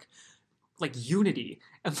about like unity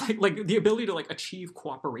and like the ability to like achieve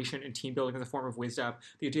cooperation and team building as a form of wisdom,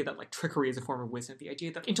 the idea that like trickery is a form of wisdom, the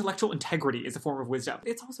idea that intellectual integrity is a form of wisdom.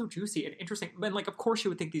 It's also juicy and interesting, and like of course you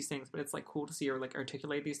would think these things, but it's like cool to see her like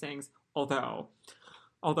articulate these things. Although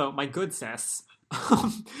my good sis,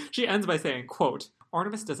 she ends by saying, quote,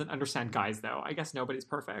 Artemis doesn't understand guys though. I guess nobody's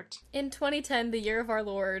perfect. In 2010, the year of our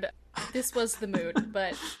Lord, this was the mood,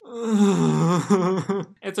 but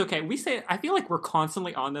it's okay. I feel like we're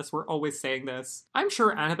constantly on this. We're always saying this. I'm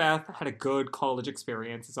sure Annabeth had a good college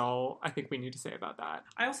experience is all I think we need to say about that.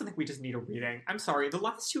 I also think we just need a reading. I'm sorry. The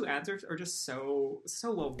last two answers are just so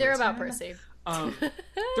well written. They're about Percy.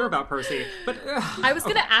 They're about Percy. But I was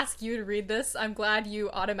going to ask you to read this. I'm glad you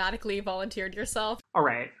automatically volunteered yourself. All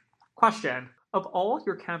right. Question. Of all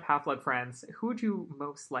your Camp Half-Blood friends, who would you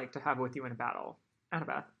most like to have with you in a battle?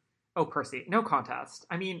 Annabeth. Oh, Percy. No contest.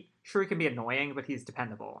 I mean, sure he can be annoying, but he's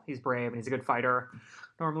dependable. He's brave and he's a good fighter.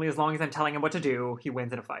 Normally, as long as I'm telling him what to do, he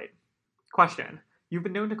wins in a fight. Question. You've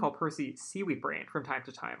been known to call Percy seaweed brain from time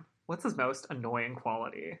to time. What's his most annoying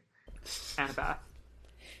quality? Annabeth.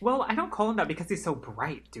 Well, I don't call him that because he's so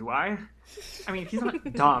bright, do I? I mean, he's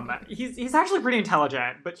not dumb. He's actually pretty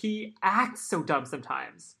intelligent, but he acts so dumb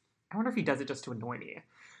sometimes. I wonder if he does it just to annoy me.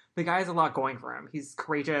 The guy has a lot going for him. He's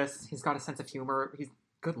courageous. He's got a sense of humor. He's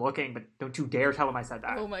good looking, but don't you dare tell him I said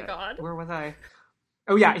that. Oh my god. Where was I?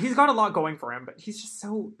 Oh yeah, he's got a lot going for him, but he's just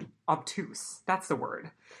so obtuse. That's the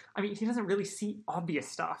word. I mean, he doesn't really see obvious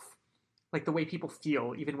stuff. Like the way people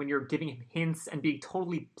feel, even when you're giving him hints and being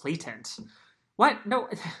totally blatant. What? No,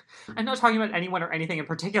 I'm not talking about anyone or anything in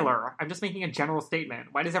particular. I'm just making a general statement.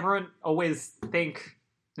 Why does everyone always think,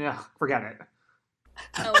 yeah, forget it?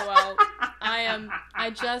 LOL.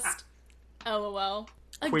 LOL.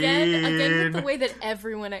 Again with the way that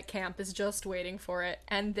everyone at camp is just waiting for it,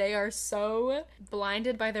 and they are so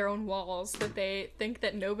blinded by their own walls that they think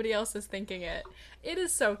that nobody else is thinking it. It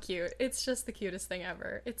is so cute. It's just the cutest thing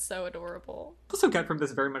ever. It's so adorable. I also get from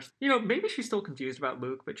this very much, maybe she's still confused about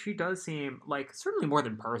Luke, but she does seem like, certainly more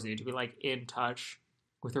than Percy, to be like in touch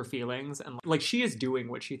with her feelings, and like she is doing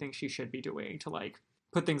what she thinks she should be doing to like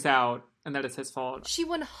put things out, and that it's his fault. She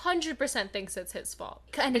 100% thinks it's his fault.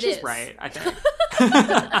 And it is. She's right, I think.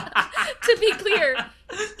 To be clear,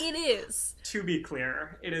 it is. To be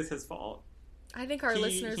clear, it is his fault. I think our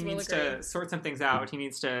listeners will agree. He needs to sort some things out. He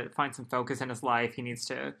needs to find some focus in his life. He needs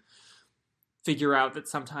to figure out that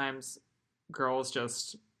sometimes girls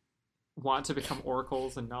just want to become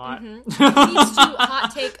oracles and not. Mm-hmm. He needs to,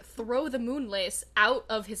 hot take, throw the moon lace out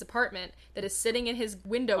of his apartment that is sitting in his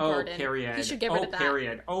window garden. Period. He should get rid of that.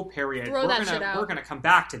 Period. Throw that shit out. We're going to come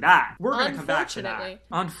back to that.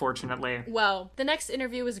 Unfortunately. Well, the next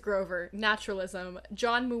interview is Grover, naturalism,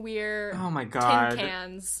 John Muir, oh my god, tin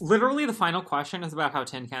cans. Literally the final question is about how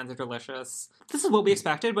tin cans are delicious. This is what we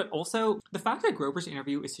expected, but also the fact that Grover's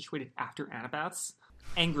interview is situated after Annabeth's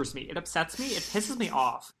angers me. It upsets me. It pisses me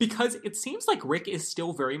off. Because it seems like Rick is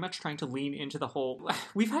still very much trying to lean into the whole...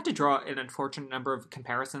 We've had to draw an unfortunate number of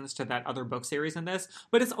comparisons to that other book series in this,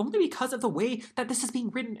 but it's only because of the way that this is being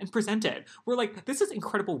written and presented. We're like, this is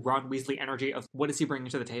incredible Ron Weasley energy of what is he bringing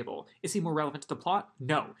to the table? Is he more relevant to the plot?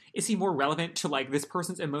 No. Is he more relevant to, like, this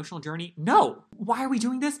person's emotional journey? No. Why are we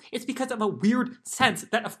doing this? It's because of a weird sense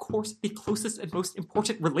that, of course, the closest and most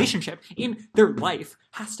important relationship in their life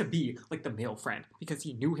has to be, like, the male friend. Because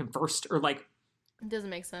he knew him first, or like It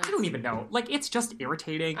doesn't make sense. I don't even know. Like, it's just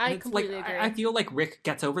irritating. I It's completely like, agree. I feel like Rick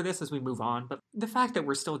gets over this as we move on, but the fact that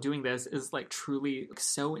we're still doing this is, like, truly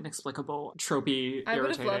so inexplicable, tropey, I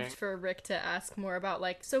would have irritating. loved for Rick to ask more about,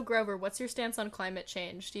 like, so Grover, what's your stance on climate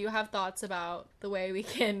change? Do you have thoughts about the way we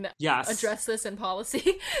can Yes. address this in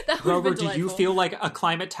policy? That would Grover, have been do you delightful. feel like a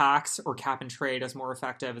climate tax or cap and trade is more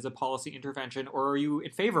effective as a policy intervention, or are you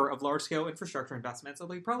in favor of large-scale infrastructure investments?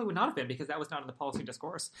 Although you probably would not have been, because that was not in the policy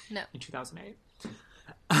discourse No. in 2008.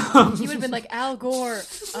 He would have been like, Al Gore.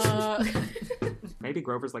 Maybe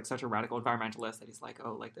Grover's like such a radical environmentalist that he's like,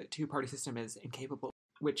 oh, like the two-party system is incapable,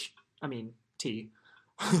 which, I mean, T.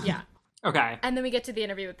 Yeah. Okay. And then we get to the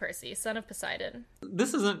interview with Percy, son of Poseidon.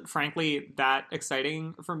 This isn't, frankly, that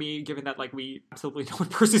exciting for me, given that, like, we absolutely know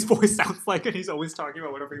what Percy's voice sounds like, and he's always talking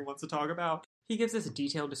about whatever he wants to talk about. He gives us a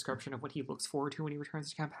detailed description of what he looks forward to when he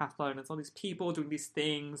returns to Camp Half-Blood, and it's all these people doing these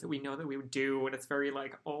things that we know that we would do, and it's very,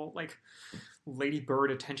 like, all, like, Lady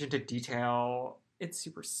Bird attention to detail. It's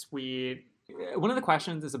super sweet. One of the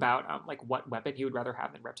questions is about, like, what weapon he would rather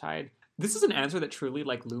have than Riptide. This is an answer that truly,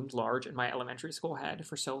 like, loomed large in my elementary school head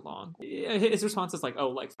for so long. His response is like, oh,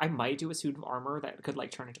 like, I might do a suit of armor that could,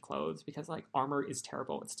 like, turn into clothes, because, like, armor is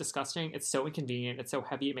terrible. It's disgusting. It's so inconvenient. It's so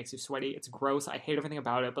heavy. It makes you sweaty. It's gross. I hate everything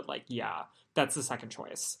about it. But, like, yeah, that's the second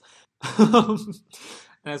choice. And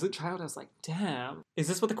as a child, I was like, damn, is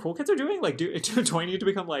this what the cool kids are doing? Like, do I need to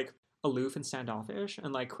become, like, aloof and standoffish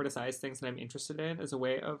and, like, criticize things that I'm interested in as a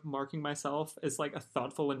way of marking myself as, like, a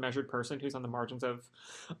thoughtful and measured person who's on the margins of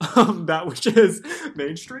that which is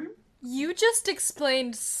mainstream? You just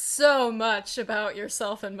explained so much about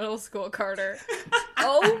yourself in middle school, Carter.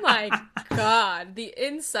 Oh my god, the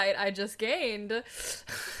insight I just gained.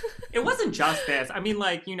 It wasn't just this. I mean,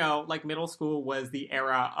 like, you know, like, middle school was the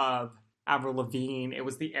era of Avril Lavigne. It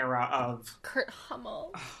was the era of Kurt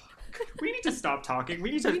Hummel. We need to stop talking.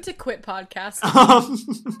 We need We need to... to quit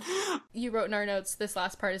podcasting. You wrote in our notes, this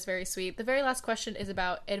last part is very sweet. The very last question is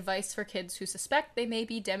about advice for kids who suspect they may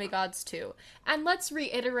be demigods too. And let's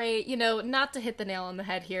reiterate, you know, not to hit the nail on the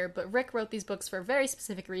head here, but Rick wrote these books for a very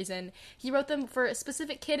specific reason. He wrote them for a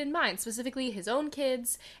specific kid in mind, specifically his own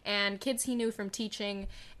kids and kids he knew from teaching.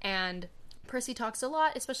 And Percy talks a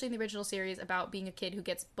lot, especially in the original series, about being a kid who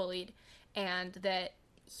gets bullied and that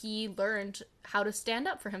he learned how to stand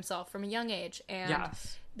up for himself from a young age. And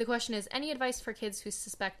Yes. the question is, any advice for kids who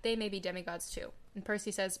suspect they may be demigods too? And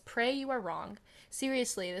Percy says, pray you are wrong.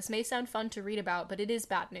 Seriously, this may sound fun to read about, but it is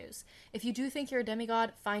bad news. If you do think you're a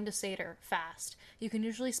demigod, find a satyr, fast. You can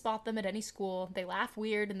usually spot them at any school. They laugh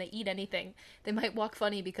weird and they eat anything. They might walk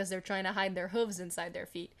funny because they're trying to hide their hooves inside their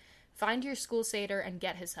feet. Find your school satyr and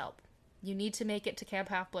get his help. You need to make it to Camp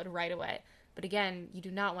Half-Blood right away. But again, you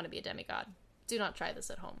do not want to be a demigod. Do not try this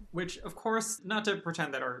at home. Which, of course, not to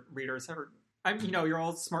pretend that our readers are... you know, you're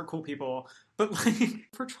all smart, cool people, but, like,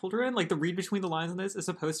 for children, like, the read between the lines in this is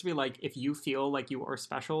supposed to be, like, if you feel like you are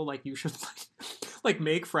special, like, you should, like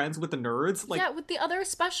make friends with the nerds. Like, yeah, with the other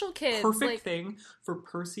special kids. perfect like, thing for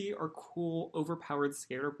Percy, our cool, overpowered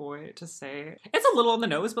skater boy, to say. It's a little on the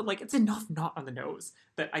nose, but, like, it's enough not on the nose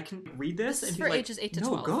that I can read this and is be for like, ages 8 to no,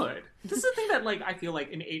 12. good. This is the thing that, like, I feel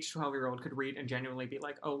like an 8 to 12-year-old could read and genuinely be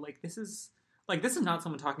like, oh, like, this is... Like, this is not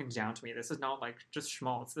someone talking down to me. This is not, like, just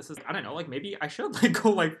schmaltz. This is, I don't know, like, maybe I should, like,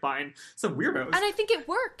 go, like, find some weirdos. And I think it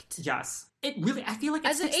worked. Yes. It really, I feel like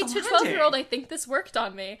it As an sticks 8 the to 12-year-old, landing. I think this worked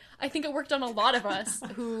on me. I think it worked on a lot of us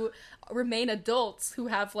who remain adults who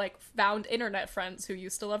have, like, found internet friends who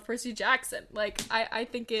used to love Percy Jackson. Like, I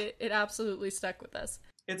think it absolutely stuck with us.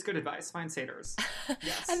 It's good advice. Find satyrs.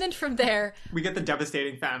 Yes. And then from there... We get the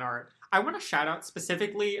devastating fan art. I want to shout out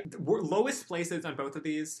specifically, lowest places on both of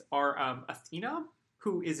these are Athena,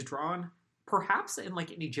 who is drawn perhaps in,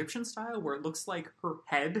 like, an Egyptian style where it looks like her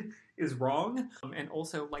head is wrong, and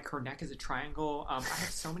also, like, her neck is a triangle. I have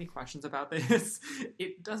so many questions about this.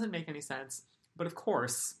 It doesn't make any sense. But of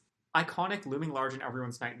course, iconic, looming large in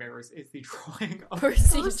everyone's nightmares is the drawing of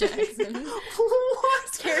Percy Percy. Jackson.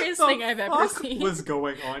 What? Scariest the thing I've ever fuck seen. was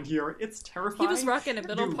going on here? It's terrifying. He was rocking a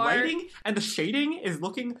middle The part. lighting and the shading is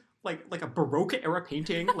looking like a Baroque era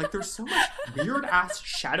painting. Like, there's so much weird ass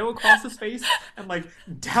shadow across his face and, like,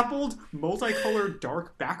 dappled multicolored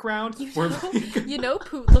dark background. You know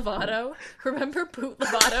Poot Lovato? Remember Poot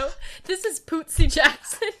Lovato? This is Pootsy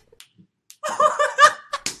Jackson.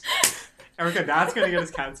 Erica, that's gonna get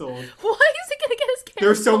us canceled. Why is it gonna get us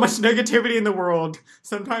There's so much negativity in the world.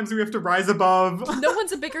 Sometimes we have to rise above. No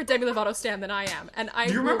one's a bigger Demi Lovato stan than I am, and I.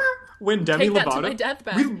 Do you remember when Demi take Lovato? That to my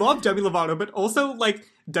deathbed. We love Demi Lovato, but also like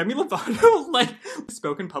Demi Lovato, like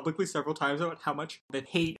spoken publicly several times about how much they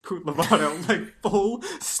hate Poot Lovato. Like full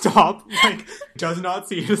stop. Like does not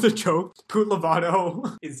see it as a joke. Poot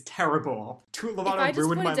Lovato is terrible. Poot Lovato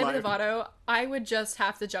ruined my Demi life. Lovato, I would just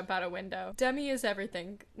have to jump out a window. Demi is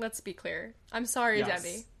everything. Let's be clear. I'm sorry, Yes.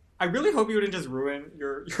 Demi. I really hope you wouldn't just ruin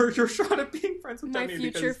your shot of being friends with My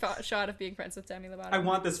Demi. future shot of being friends with Demi Lovato. I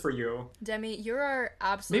want this for you. Demi, you're our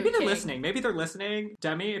absolute Maybe they're king. listening. Maybe they're listening.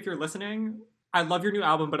 Demi, if you're listening, I love your new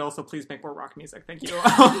album, but also please make more rock music. Thank you.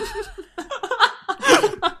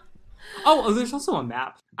 Oh, there's also a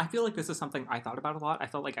map. I feel like this is something I thought about a lot. I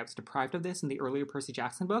felt like I was deprived of this in the earlier Percy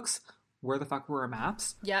Jackson books. Where the fuck were our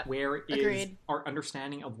maps? Yep. Where is Agreed. our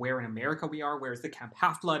understanding of where in America we are? Where is the Camp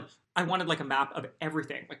Half-Blood? I wanted like a map of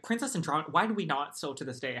everything. Like Princess Andromeda. Why do we not still to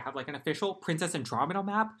this day have like an official Princess Andromeda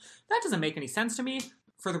map? That doesn't make any sense to me.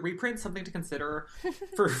 For the reprint, something to consider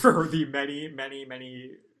for the many, many,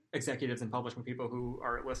 many executives and publishing people who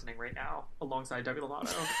are listening right now alongside Demi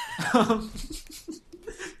Lovato.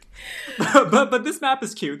 But this map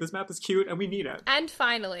is cute. This map is cute and we need it. And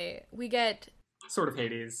finally, we get... Sort of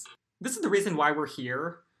Hades. This is the reason why we're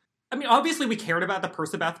here. I mean, obviously we cared about the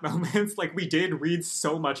Persebeth moments. Like, we did read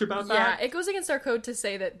so much about that. Yeah, it goes against our code to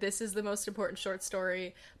say that this is the most important short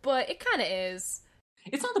story, but it kind of is.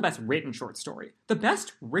 It's not the best written short story. The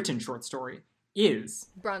best written short story is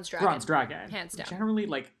Bronze Dragon. Bronze Dragon. Hands down. Generally,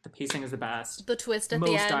 like, the pacing is the best. The twist at the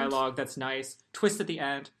Most end. dialogue that's nice. Twist at the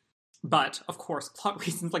end. But, of course, plot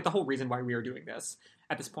reasons, like the whole reason why we are doing this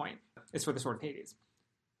at this point is for the Sword of Hades.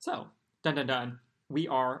 So, dun dun dun.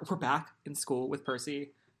 We're back in school with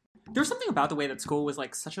Percy. There's something about the way that school was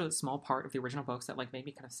like such a small part of the original books that like made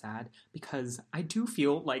me kind of sad because I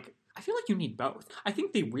feel like you need both. I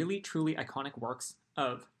think the really truly iconic works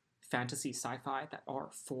of fantasy sci-fi that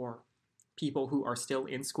are for people who are still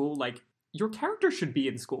in school, like your character should be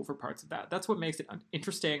in school for parts of that. That's what makes it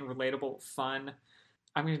interesting, relatable, fun.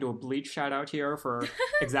 I'm going to do a Bleach shout out here for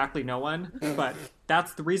exactly no one, but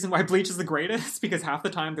that's the reason why Bleach is the greatest because half the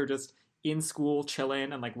time they're just in school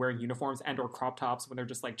chilling and like wearing uniforms and or crop tops when they're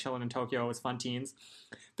just like chilling in Tokyo as fun teens.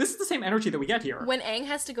 This is the same energy that we get here. When Aang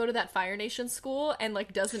has to go to that Fire Nation school and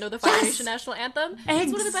like doesn't know the Fire Nation national anthem,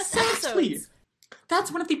 it's one of the best episodes.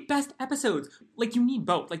 That's one of the best episodes. Like, you need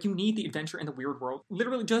both. Like, you need the adventure in the weird world.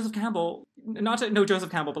 Literally, Joseph Campbell, not to know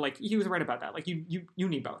Joseph Campbell, but like, he was right about that. Like, you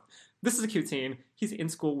need both. This is a cute scene. He's in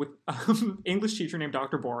school with English teacher named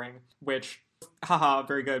Dr. Boring, which, haha,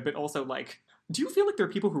 very good, but also like, do you feel like there are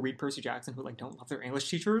people who read Percy Jackson who like don't love their English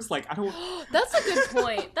teachers? Like, I don't. That's a good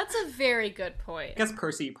point. That's a very good point. I guess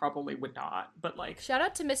Percy probably would not, but like. Shout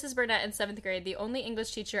out to Mrs. Burnett in 7th grade, the only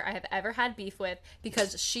English teacher I have ever had beef with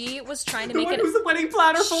because she was trying to make it. It was a wedding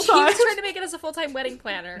planner full She time. was trying to make it as a full-time wedding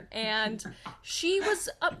planner, and she was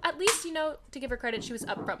at least, to give her credit, she was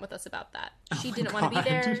upfront with us about that. She didn't want to be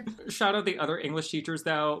there. Shout out the other English teachers,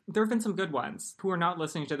 though. There have been some good ones who are not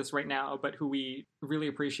listening to this right now, but who we really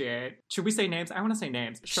appreciate. Should we say names? I want to say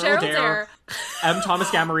names. Cheryl Dare. M. Thomas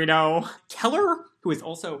Gamarino. Keller, who is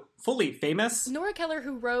also fully famous. Nora Keller,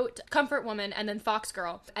 who wrote Comfort Woman and then Fox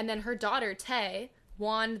Girl. And then her daughter, Tay,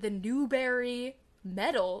 won the Newbery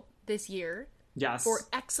Medal this year. Yes. For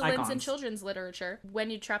excellence in Icons. children's literature. When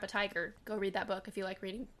You Trap a Tiger. Go read that book if you like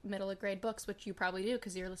reading middle grade books, which you probably do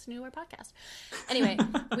because you're listening to our podcast. Anyway,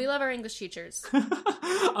 we love our English teachers. Okay,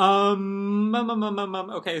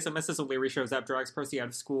 so Mrs. O'Leary shows up, drags Percy out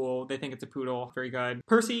of school. They think it's a poodle. Very good.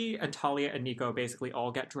 Percy and Talia and Nico basically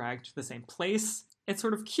all get dragged to the same place. It's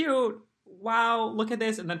sort of cute. Wow, look at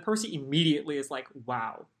this. And then Percy immediately is like,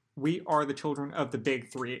 wow, we are the children of the big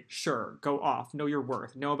three. Sure, go off. Know your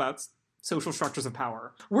worth. Know about social structures of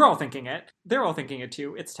power. We're all thinking it. They're all thinking it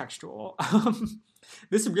too. It's textual.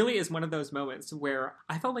 This really is one of those moments where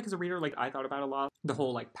I felt like as a reader, like I thought about a lot. The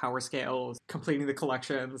whole like power scales, completing the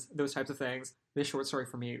collections, those types of things. This short story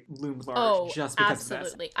for me loomed large just because of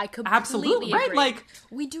this. I completely agree. Right? Like,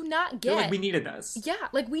 we do not I get... feel like we needed this. Yeah,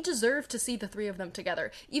 like we deserve to see the three of them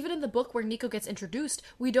together. Even in the book where Nico gets introduced,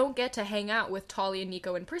 we don't get to hang out with Talia,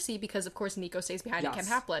 Nico, and Percy because, of course, Nico stays behind at Camp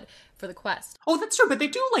Half-Blood for the quest. Oh, that's true, but they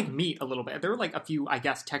do like meet a little bit. There are like a few, I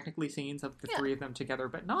guess, technically scenes of the three of them together,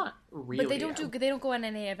 but not really. But they don't go on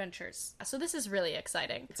any adventures. So this is really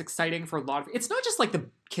exciting. It's exciting for a lot of... It's not just like the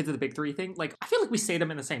kids of the big three thing. Like, I feel like we say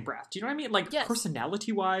them in the same breath. Do you know what I mean? Like,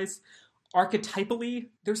 personality-wise, archetypally,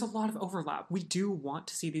 there's a lot of overlap. We do want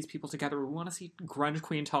to see these people together. We want to see grunge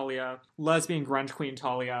queen Talia, lesbian grunge queen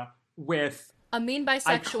Talia, with a mean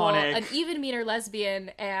bisexual, Iconic. an even meaner lesbian,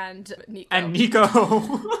 and Nico. And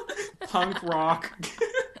Nico. Punk rock.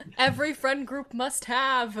 Every friend group must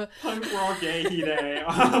have. Punk rock gay day.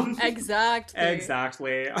 Exactly.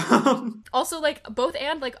 Exactly. Also, like, both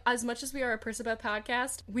and, like, as much as we are a Persebeth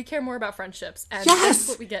podcast, we care more about friendships. And Yes! that's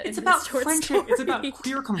what we get It's in about this short friendship. story. It's about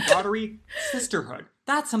queer camaraderie, sisterhood.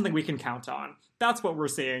 That's something we can count on. That's what we're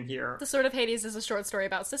seeing here. The Sword of Hades is a short story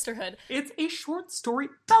about sisterhood. It's a short story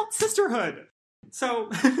about sisterhood. So,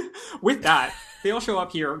 with that, they all show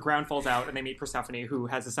up here, ground falls out, and they meet Persephone, who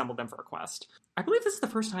has assembled them for a quest. I believe this is the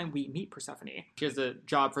first time we meet Persephone. She has a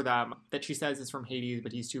job for them that she says is from Hades,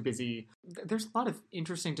 but he's too busy. There's a lot of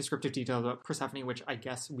interesting descriptive details about Persephone, which I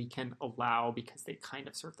guess we can allow because they kind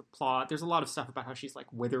of serve the plot. There's a lot of stuff about how she's, like,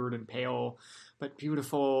 withered and pale, but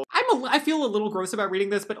beautiful. I feel a little gross about reading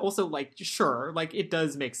this, but also, like, sure, like, it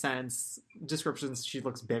does make sense. Descriptions, she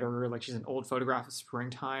looks bitter, like she's an old photograph of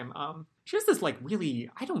springtime. She has this, like, really,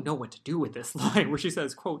 I don't know what to do with this line, where she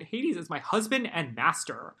says, quote, Hades is my husband and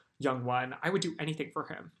master, young one. I would do anything for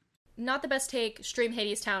him. Not the best take. Stream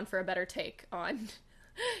Hades Town for a better take on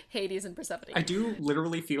Hades and Persephone. I do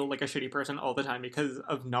literally feel like a shitty person all the time because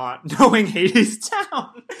of not knowing Hades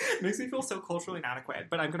Town. It makes me feel so culturally inadequate,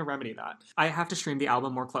 but I'm going to remedy that. I have to stream the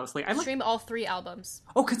album more closely. Stream all 3 albums.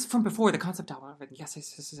 Oh, because from before, the concept album. Yes.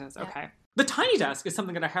 Yeah. Okay. The Tiny Desk is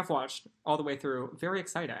something that I have watched all the way through. Very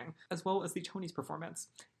exciting. As well as the Tonys performance.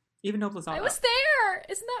 Even though Lozada. I was there!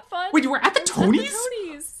 Isn't that fun? Wait, you were at the Tonys?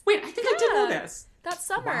 Tonys. Wait, I think I did know this. That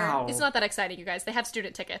summer. Wow. It's not that exciting, you guys. They have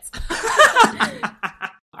student tickets.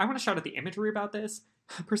 I want to shout at the imagery about this.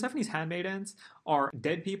 Persephone's handmaidens are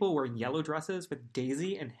dead people wearing yellow dresses with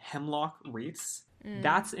daisy and hemlock wreaths.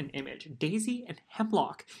 That's an image. Daisy and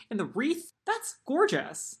hemlock. And the wreath, that's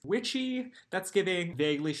gorgeous. Witchy, that's giving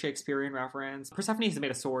vaguely Shakespearean reference. Persephone has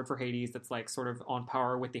made a sword for Hades that's like sort of on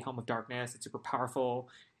par with the Helm of Darkness. It's super powerful.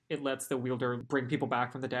 It lets the wielder bring people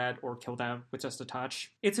back from the dead or kill them with just a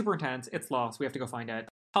touch. It's super intense. It's lost. We have to go find it.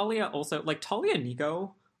 Talia also, like Talia and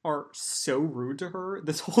Nico are so rude to her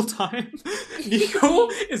this whole time. Nico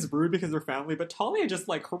is rude because they're family, but Talia just,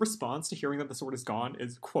 like, her response to hearing that the sword is gone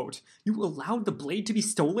is, quote, you allowed the blade to be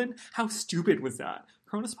stolen? How stupid was that?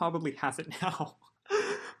 Cronus probably has it now.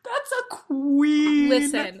 That's a queen!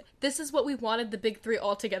 Listen, this is what we wanted the big 3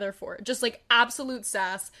 all together for. Just, like, absolute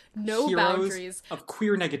sass, no Heroes boundaries. Of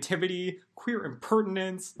queer negativity, queer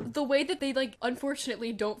impertinence. The way that they, like,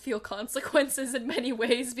 unfortunately don't feel consequences in many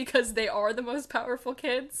ways because they are the most powerful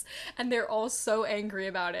kids, and they're all so angry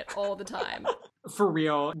about it all the time. For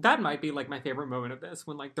real, that might be, like, my favorite moment of this,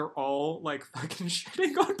 when, like, they're all, like, fucking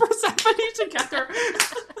shitting on Persephone together.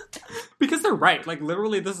 Because they're right, like,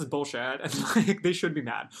 literally, this is bullshit, and, like, they should be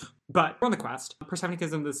mad. But we're on the quest. Persephone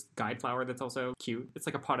gives them this guide flower that's also cute. It's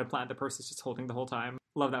like a potted plant that Perseus is just holding the whole time.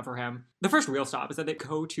 Love that for him. The first real stop is that they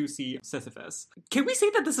go to see Sisyphus. Can we say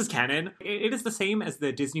that this is canon? It is the same as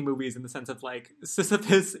the Disney movies in the sense of, like,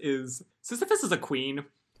 Sisyphus is a queen.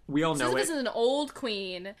 We all know Sisyphus it. is an old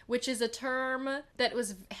queen, which is a term that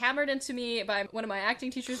was hammered into me by one of my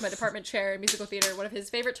acting teachers, my department chair in musical theater. One of his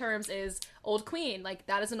favorite terms is old queen. Like,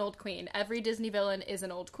 that is an old queen. Every Disney villain is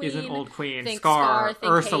an old queen. Is an old queen. Think Scar,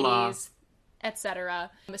 think Ursula. Hades,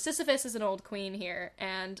 etc. Sisyphus is an old queen here,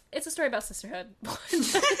 and it's a story about sisterhood.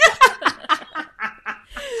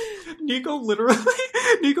 Nico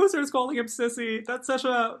starts calling him Sissy. That's such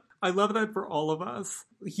a... I love that for all of us.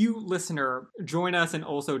 You, listener, join us in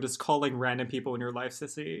also just calling random people in your life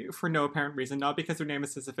Sissy for no apparent reason. Not because their name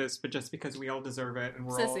is Sisyphus, but just because we all deserve it. And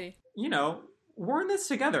we're Sissy. all, you know, we're in this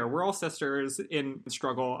together. We're all sisters in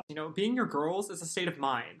struggle. You know, being your girls is a state of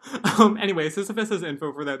mind. Anyway, Sisyphus has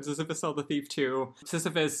info for them. Sisyphus saw the thief too.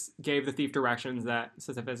 Sisyphus gave the thief directions that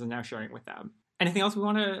Sisyphus is now sharing with them. Anything else we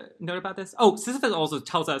want to note about this? Oh, Sisyphus also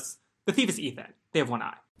tells us the thief is Ethan. They have one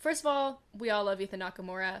eye. First of all, we all love Ethan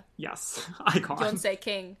Nakamura. Yes, icon. Yonsei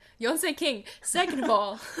King. Yonsei King. Second of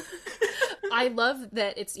all, I love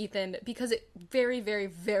that it's Ethan because it very, very,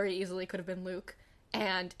 very easily could have been Luke,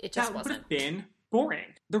 and it just wasn't. That would have been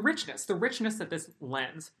boring. The richness that this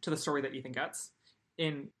lends to the story that Ethan gets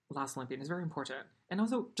in Last Olympian is very important. And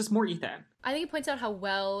also, just more Ethan. I think it points out how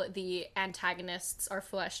well the antagonists are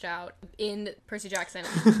fleshed out in Percy Jackson.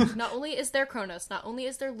 Not only is there Cronus, not only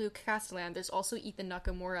is there Luke Castellan, there's also Ethan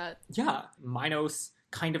Nakamura. Yeah, Minos,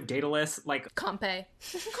 kind of Daedalus, like... Campe.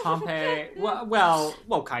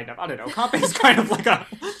 well, kind of. I don't know. Campe's kind of like a...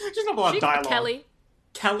 She's not a lot of dialogue.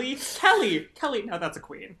 Kelly. No, that's a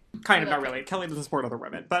queen. Kind of, not really. Kelly doesn't support other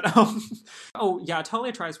women. But, oh, yeah,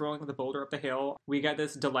 Talia tries rolling the boulder up the hill. We get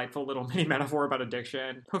this delightful little mini metaphor about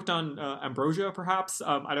addiction. Hooked on ambrosia, perhaps?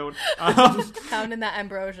 I don't... Pounding that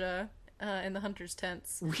ambrosia. in the hunter's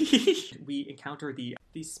tents. We encounter the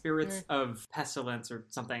spirits of pestilence or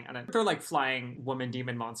something, and they're like flying woman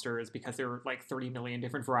demon monsters because there are like 30 million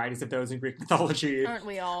different varieties of those in Greek mythology. Aren't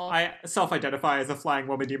we all? I self-identify as a flying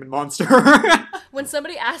woman demon monster. When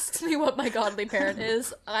somebody asks me what my godly parent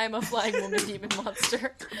is, I'm a flying woman demon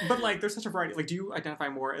monster. But like, there's such a variety. Like, do you identify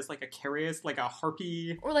more as like a Carius, like a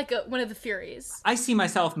harpy? Or like one of the Furies? I see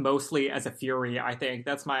myself mostly as a Fury, I think.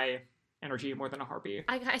 That's my energy more than a harpy.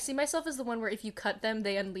 I see myself as the one where if you cut them,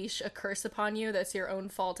 they unleash a curse upon you that's your own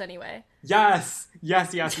fault anyway. Yes!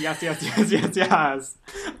 Yes.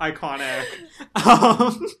 Iconic.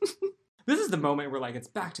 This is the moment where, like, it's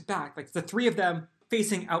back to back. Like, the three of them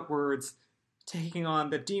facing outwards, taking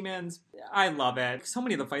on the demons. I love it. So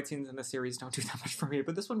many of the fight scenes in the series don't do that much for me,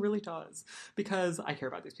 but this one really does. Because I care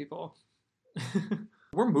about these people.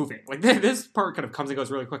 We're moving. Like, this part kind of comes and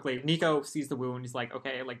goes really quickly. Nico sees the wound. He's like,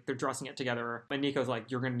 okay, like, they're dressing it together. And Nico's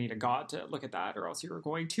like, you're going to need a god to look at that, or else you're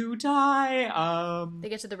going to die. They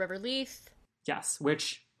get to the River Leith. Yes,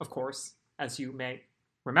 which, of course, as you may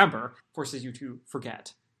remember, forces you to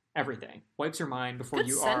forget everything. Wipes your mind before Good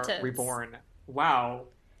you sentence. are reborn. Wow.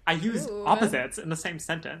 I used Ooh. opposites in the same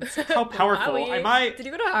sentence. How powerful. Wowie. Am I Did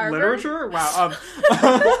you go to Harvard? literature? Wow.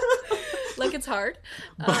 Like it's hard.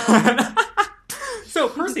 So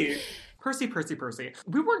Percy.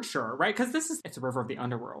 We weren't sure, right? Because it's a river of the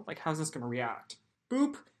underworld. Like, how's this going to react?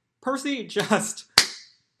 Boop. Walks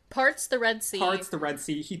Parts the Red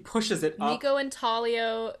Sea. He pushes it up. Mika and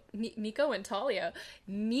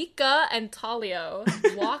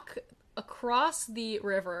Talio walk across the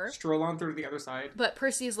river. Stroll on through to the other side. But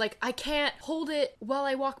Percy's like, I can't hold it while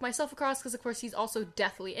I walk myself across, because of course he's also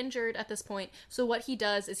deathly injured at this point. So what he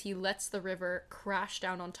does is he lets the river crash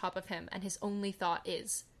down on top of him, and his only thought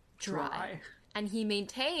is dry. And he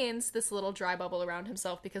maintains this little dry bubble around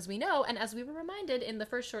himself because we know, and as we were reminded in the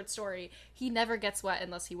first short story, he never gets wet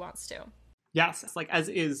unless he wants to. Yes, it's like, as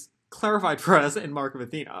is clarified for us in Mark of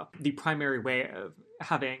Athena, the primary way of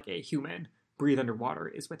having a human breathe underwater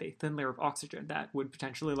is with a thin layer of oxygen that would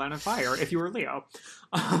potentially light on fire if you were Leo.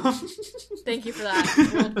 Thank you for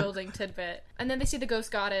that world-building tidbit. And then they see the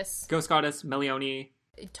ghost goddess. Ghost goddess, Melione.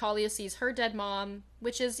 Talia sees her dead mom,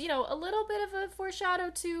 which is, a little bit of a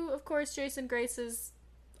foreshadow to, of course, Jason Grace's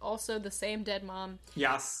also the same dead mom.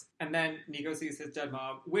 Yes. And then Nico sees his dead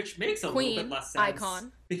mom, which makes a Queen, little bit less sense.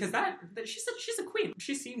 Icon. Because she's a queen.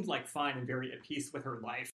 She seemed like fine and very at peace with her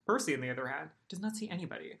life. Percy, on the other hand, does not see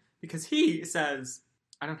anybody. Because he says,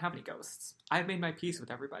 I don't have any ghosts. I've made my peace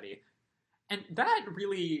with everybody. And that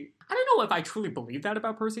really, I don't know if I truly believe that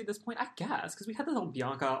about Percy at this point. I guess, because we had this whole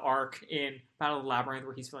Bianca arc in Battle of the Labyrinth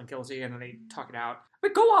where he's feeling guilty and then they talk it out.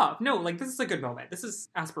 But go off. No, like, this is a good moment. This is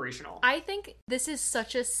aspirational. I think this is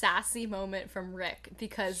such a sassy moment from Rick,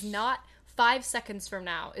 because not 5 seconds from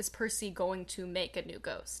now is Percy going to make a new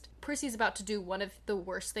ghost. Percy's about to do one of the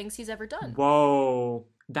worst things he's ever done. Whoa,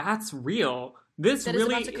 that's real. This that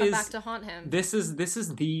really is about to come back to haunt him. This is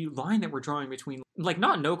the line that we're drawing between, like,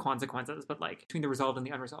 not no consequences, but like between the resolved and the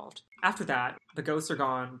unresolved. After that, the ghosts are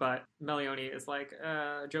gone, but Melione is like,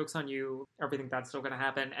 joke's on you, everything that's still gonna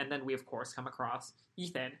happen. And then we, of course, come across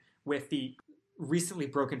Ethan with the recently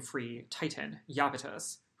broken free Titan,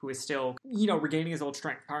 Iapetus, who is still, regaining his old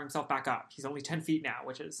strength, powering himself back up. He's only 10 feet now,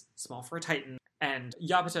 which is small for a Titan. And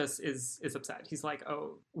Iapetus is upset. He's like,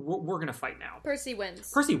 oh, we're gonna fight now. Percy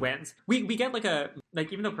wins. We get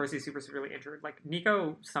even though Percy's super severely injured, like,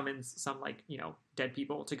 Nico summons some, like, dead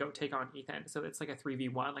people to go take on Ethan. So it's like a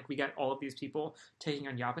 3v1. Like, we get all of these people taking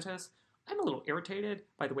on Iapetus. I'm a little irritated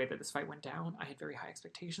by the way that this fight went down. I had very high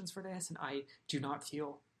expectations for this, and I do not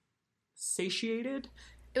feel satiated.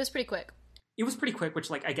 It was pretty quick. Which,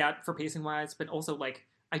 like, I get for pacing wise, but also, like,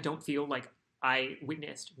 I don't feel like I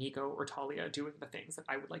witnessed Nico or Talia doing the things that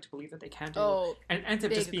I would like to believe that they can do. Oh, and ends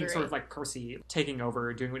up just being agree. sort of like Percy taking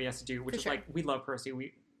over, doing what he has to do, which is sure. like, we love Percy.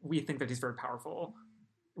 We think that he's very powerful.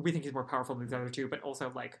 We think he's more powerful than the other two, but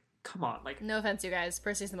also, like, come on. Like, no offense, you guys.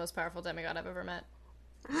 Percy's the most powerful demigod I've ever met.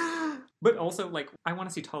 But also, like, I want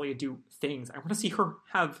to see Talia do things. I want to see her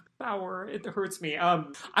have power. It hurts me. I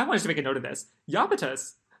wanted to make a note of this.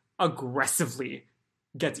 Iapetus aggressively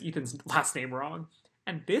gets Ethan's last name wrong.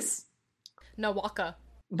 And this... Nawaka.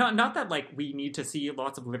 Not that, like, we need to see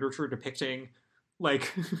lots of literature depicting,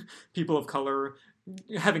 like, people of color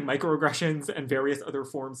having microaggressions and various other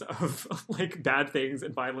forms of, like, bad things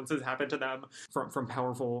and violences happen to them from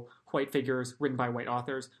powerful white figures written by white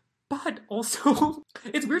authors. But also,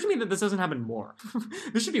 it's weird to me that this doesn't happen more.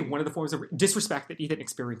 This should be one of the forms of disrespect that Ethan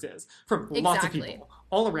experiences from lots of people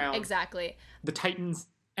all around. Exactly. The Titans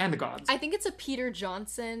And the gods. I think it's a Peter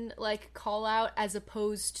Johnson, like, call-out as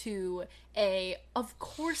opposed to of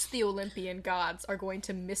course the Olympian gods are going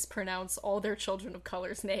to mispronounce all their Children of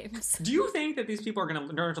Color's names. Do you think that these people are going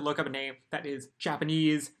to learn to look up a name that is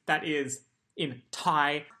Japanese, that is in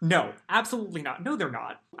Thai? No, absolutely not. No, they're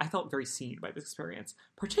not. I felt very seen by this experience.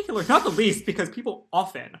 Particularly, not the least, because people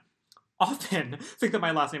often think that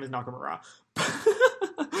my last name is Nakamura.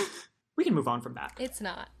 We can move on from that. It's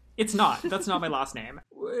not. It's not. That's not my last name.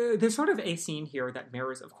 There's sort of a scene here that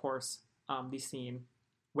mirrors, of course, the scene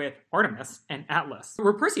with Artemis and Atlas.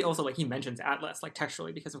 Where Percy also, like, he mentions Atlas, like,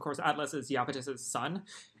 textually, because, of course, Atlas is Iapetus' son.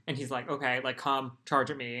 And he's like, okay, like, come,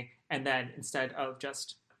 charge at me. And then, instead of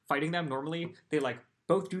just fighting them normally, they, like,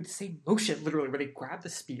 both do the same motion, literally, where they grab the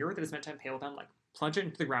spear that is meant to impale them, like, plunge it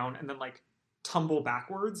into the ground, and then, like, tumble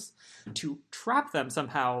backwards to trap them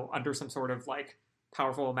somehow under some sort of, like,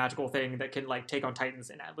 powerful magical thing that can, like, take on Titans.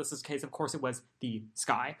 In Atlas's case, of course, it was the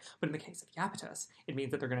sky. But in the case of Iapetus, it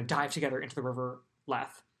means that they're going to dive together into the river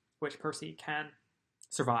Lethe, which Percy can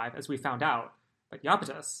survive, as we found out. But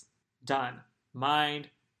Iapetus, done. Mind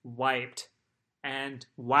wiped. And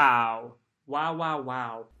wow. Wow.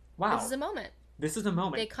 This is a moment. This is a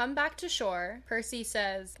moment. They come back to shore. Percy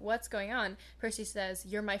says, what's going on? Percy says,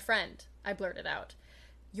 you're my friend. I blurted out.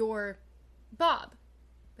 You're Bob.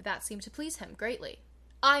 But that seemed to please him greatly.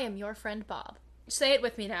 I am your friend Bob. Say it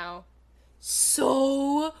with me now.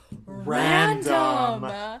 So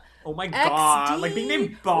random. Oh my god. XD. Like being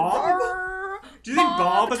named Bob? Do you think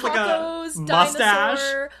Bob is like tacos, a mustache?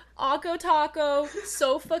 Dinosaur, Akko Taco,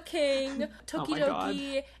 Sofa King, Toki Oh my God.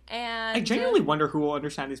 Doki, and... I genuinely wonder who will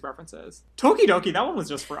understand these references. Tokidoki, that one was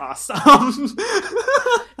just for us.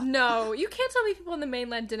 No, you can't tell me people in the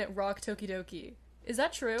mainland didn't rock Tokidoki. Is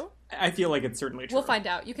that true? I feel like it's certainly true. We'll find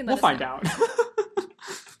out. You can let We'll us find know. out.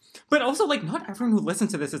 But also, like, not everyone who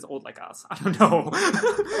listens to this is old like us. I don't know. A lot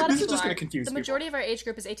of This is people just are. going to confuse The people. majority of our age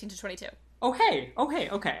group is 18 to 22. Oh, hey.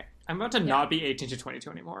 Okay. I'm about to not be 18 to 22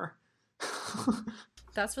 anymore.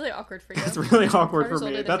 That's really awkward for you. That's really awkward Carter's for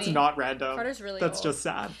me. older than That's me. not random. Carter's really That's old. just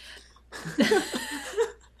sad.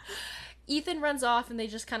 Ethan runs off and they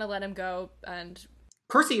just kind of let him go, and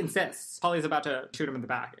Percy insists. Polly's about to shoot him in the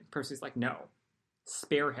back. And Percy's like, no.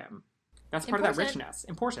 Spare him. That's part of that Important. richness.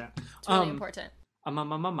 Important. it's really important.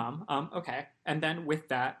 Okay. And then with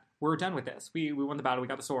that, we're done with this. We won the battle. We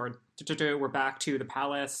got the sword. We're back to the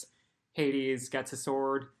palace. Hades gets his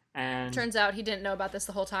sword. And Turns out he didn't know about this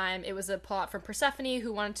the whole time. It was a plot from Persephone,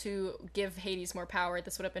 who wanted to give Hades more power.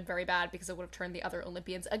 This would have been very bad because it would have turned the other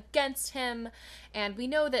Olympians against him. And we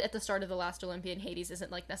know that at the start of the last Olympian, Hades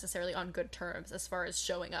isn't, like, necessarily on good terms as far as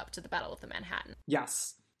showing up to the Battle of the Manhattan.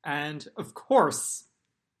 yes. And of course,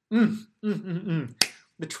 the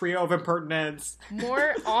trio of impertinence.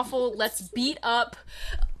 More awful, let's beat up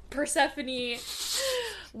Persephone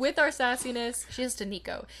with our sassiness. She says to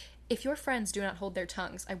Nico, if your friends do not hold their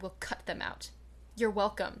tongues, I will cut them out. You're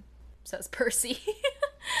welcome, says Percy.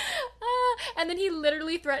 And then he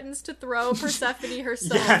literally threatens to throw Persephone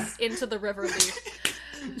herself Yes. into the river Lethe.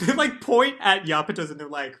 They, like, point at Iapetus and they're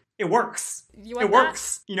like, it works. You want It that?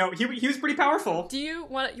 works. You know, he was pretty powerful. Do you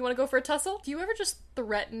want to go for a tussle? Do you ever just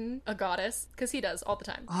threaten a goddess? Because he does all the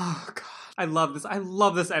time. Oh, God. I love this. I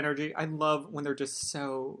love this energy. I love when they're just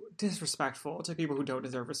so disrespectful to people who don't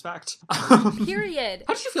deserve respect. Period.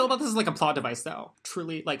 How did you feel about this as, like, a plot device, though?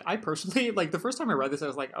 Truly, like, I personally, like, the first time I read this, I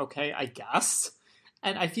was like, okay, I guess.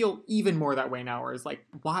 And I feel even more that way now, where it's like,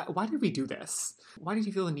 why did we do this? Why did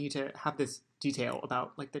you feel the need to have this detail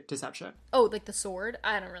about, like, the deception? Oh, like the sword?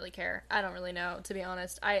 I don't really care. I don't really know, to be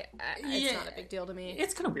honest. It's not a big deal to me.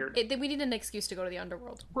 It's kind of weird. We need an excuse to go to the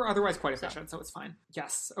underworld. We're otherwise quite efficient, so it's fine.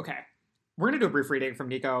 Yes, okay. We're going to do a brief reading from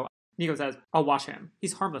Nico. Nico says, I'll watch him.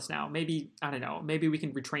 He's harmless now. Maybe, I don't know, maybe we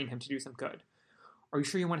can retrain him to do some good. Are you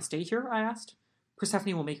sure you want to stay here? I asked.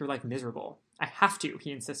 Persephone will make your life miserable. I have to,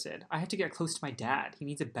 he insisted. I have to get close to my dad. He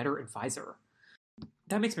needs a better advisor.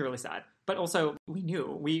 That makes me really sad. But also, we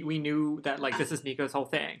knew that, like, this is Nico's whole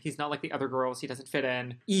thing. He's not like the other girls. He doesn't fit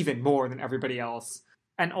in even more than everybody else.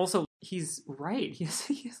 And also, he's right. He has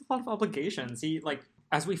a lot of obligations. He, like,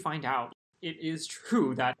 as we find out, it is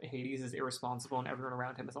true that Hades is irresponsible and everyone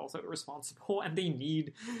around him is also irresponsible. And they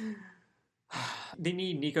need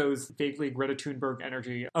Nico's vaguely Greta Thunberg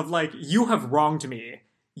energy of, like, you have wronged me.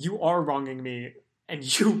 You are wronging me.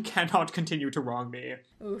 And you cannot continue to wrong me.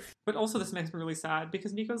 Oof. But also this makes me really sad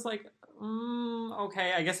because Nico's like,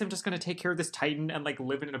 okay, I guess I'm just gonna take care of this Titan and, like,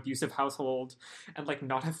 live in an abusive household and, like,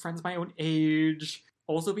 not have friends my own age.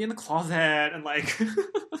 Also be in the closet and, like...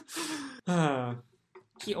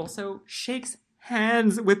 He also shakes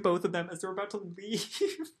hands with both of them as they're about to leave.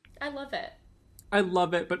 I love it. I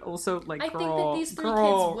love it, but also, like, I think that these three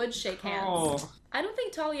kids would shake hands. Girl. I don't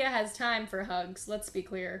think Talia has time for hugs, let's be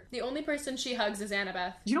clear. The only person she hugs is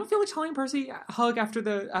Annabeth. You don't feel like Talia and Percy hug after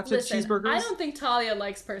the Listen, cheeseburgers? I don't think Talia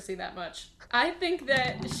likes Percy that much. I think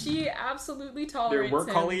that she absolutely tolerates Their work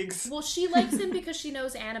him. colleagues? Well, she likes him because she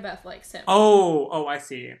knows Annabeth likes him. Oh, I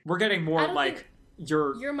see. We're getting more, like,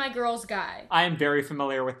 You're my girl's guy. I am very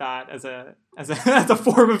familiar with that as a as a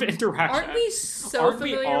form of interaction. Aren't we so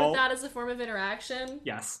familiar with that as a form of interaction?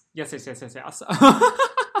 Yes. Yes. Is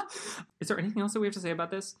there anything else that we have to say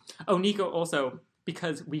about this? Oh, Nico also,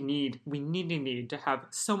 because we need to have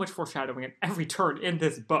so much foreshadowing at every turn in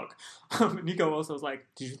this book. Nico also was like,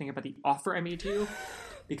 did you think about the offer I made to you?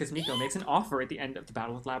 Because Nico makes an offer at the end of the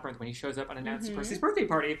Battle with Labyrinth when he shows up unannounced to Percy's birthday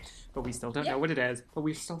party, but we still don't know what it is, but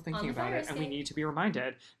we're still thinking about it, and we need to be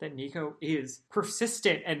reminded that Nico is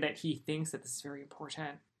persistent and that he thinks that this is very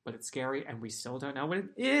important, but it's scary, and we still don't know what it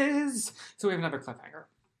is. So we have another cliffhanger.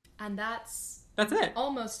 And that's it.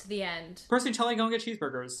 Almost the end. Percy and Charlie go and get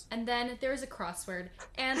cheeseburgers. And then there's a crossword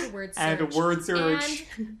and a word search. And a word search.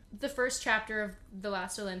 And the first chapter of The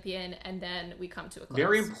Last Olympian, and then we come to a close.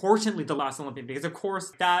 Very importantly, The Last Olympian, because of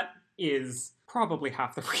course that is probably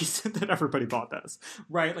half the reason that everybody bought this,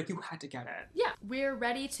 right? Like, you had to get it. Yeah, we're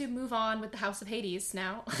ready to move on with the House of Hades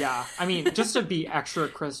now. Yeah, I mean, just to be extra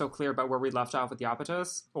crystal clear about where we left off with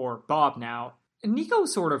Iapetus, or Bob now, Nico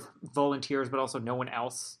sort of volunteers, but also no one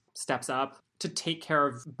else steps up to take care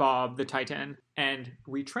of Bob the Titan and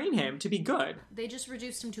retrain him to be good. They just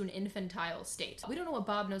reduced him to an infantile state. We don't know what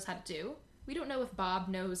Bob knows how to do. We don't know if Bob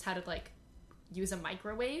knows how to, like, use a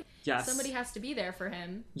microwave. Yes. Somebody has to be there for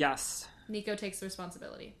him. Yes. Nico takes the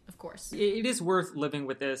responsibility, of course. It is worth living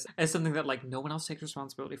with this as something that, like, no one else takes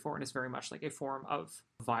responsibility for, and it's very much like a form of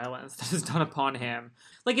violence that is done upon him.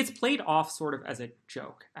 Like, it's played off sort of as a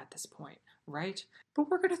joke at this point, right?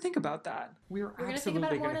 But we're going to think about that. We're going to think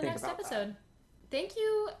about it more in the next episode. Thank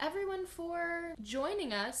you, everyone, for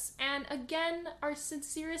joining us. And again, our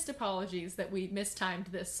sincerest apologies that we mistimed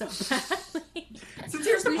this so badly.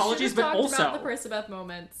 Sincerest apologies, but also about the Percabeth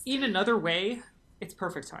moments. In another way, it's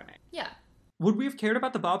perfect timing. Yeah. Would we have cared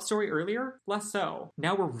about the Bob story earlier? Less so.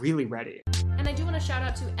 Now we're really ready. And I do want to shout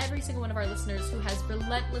out to every single one of our listeners who has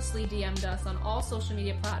relentlessly DM'd us on all social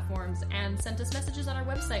media platforms and sent us messages on our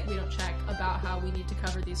website we don't check about how we need to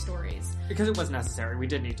cover these stories. Because it was necessary. We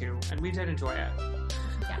did need to, and we did enjoy it.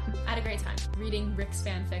 Yeah, I had a great time reading Rick's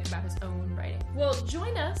fanfic about his own writing. Well,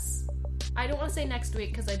 join us. I don't want to say next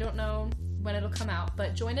week because I don't know when it'll come out,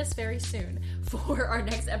 but join us very soon for our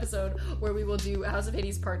next episode where we will do House of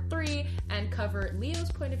Hades Part 3 and cover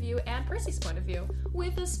Leo's point of view and Percy's point of view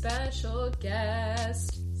with a special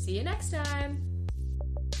guest. See you next time!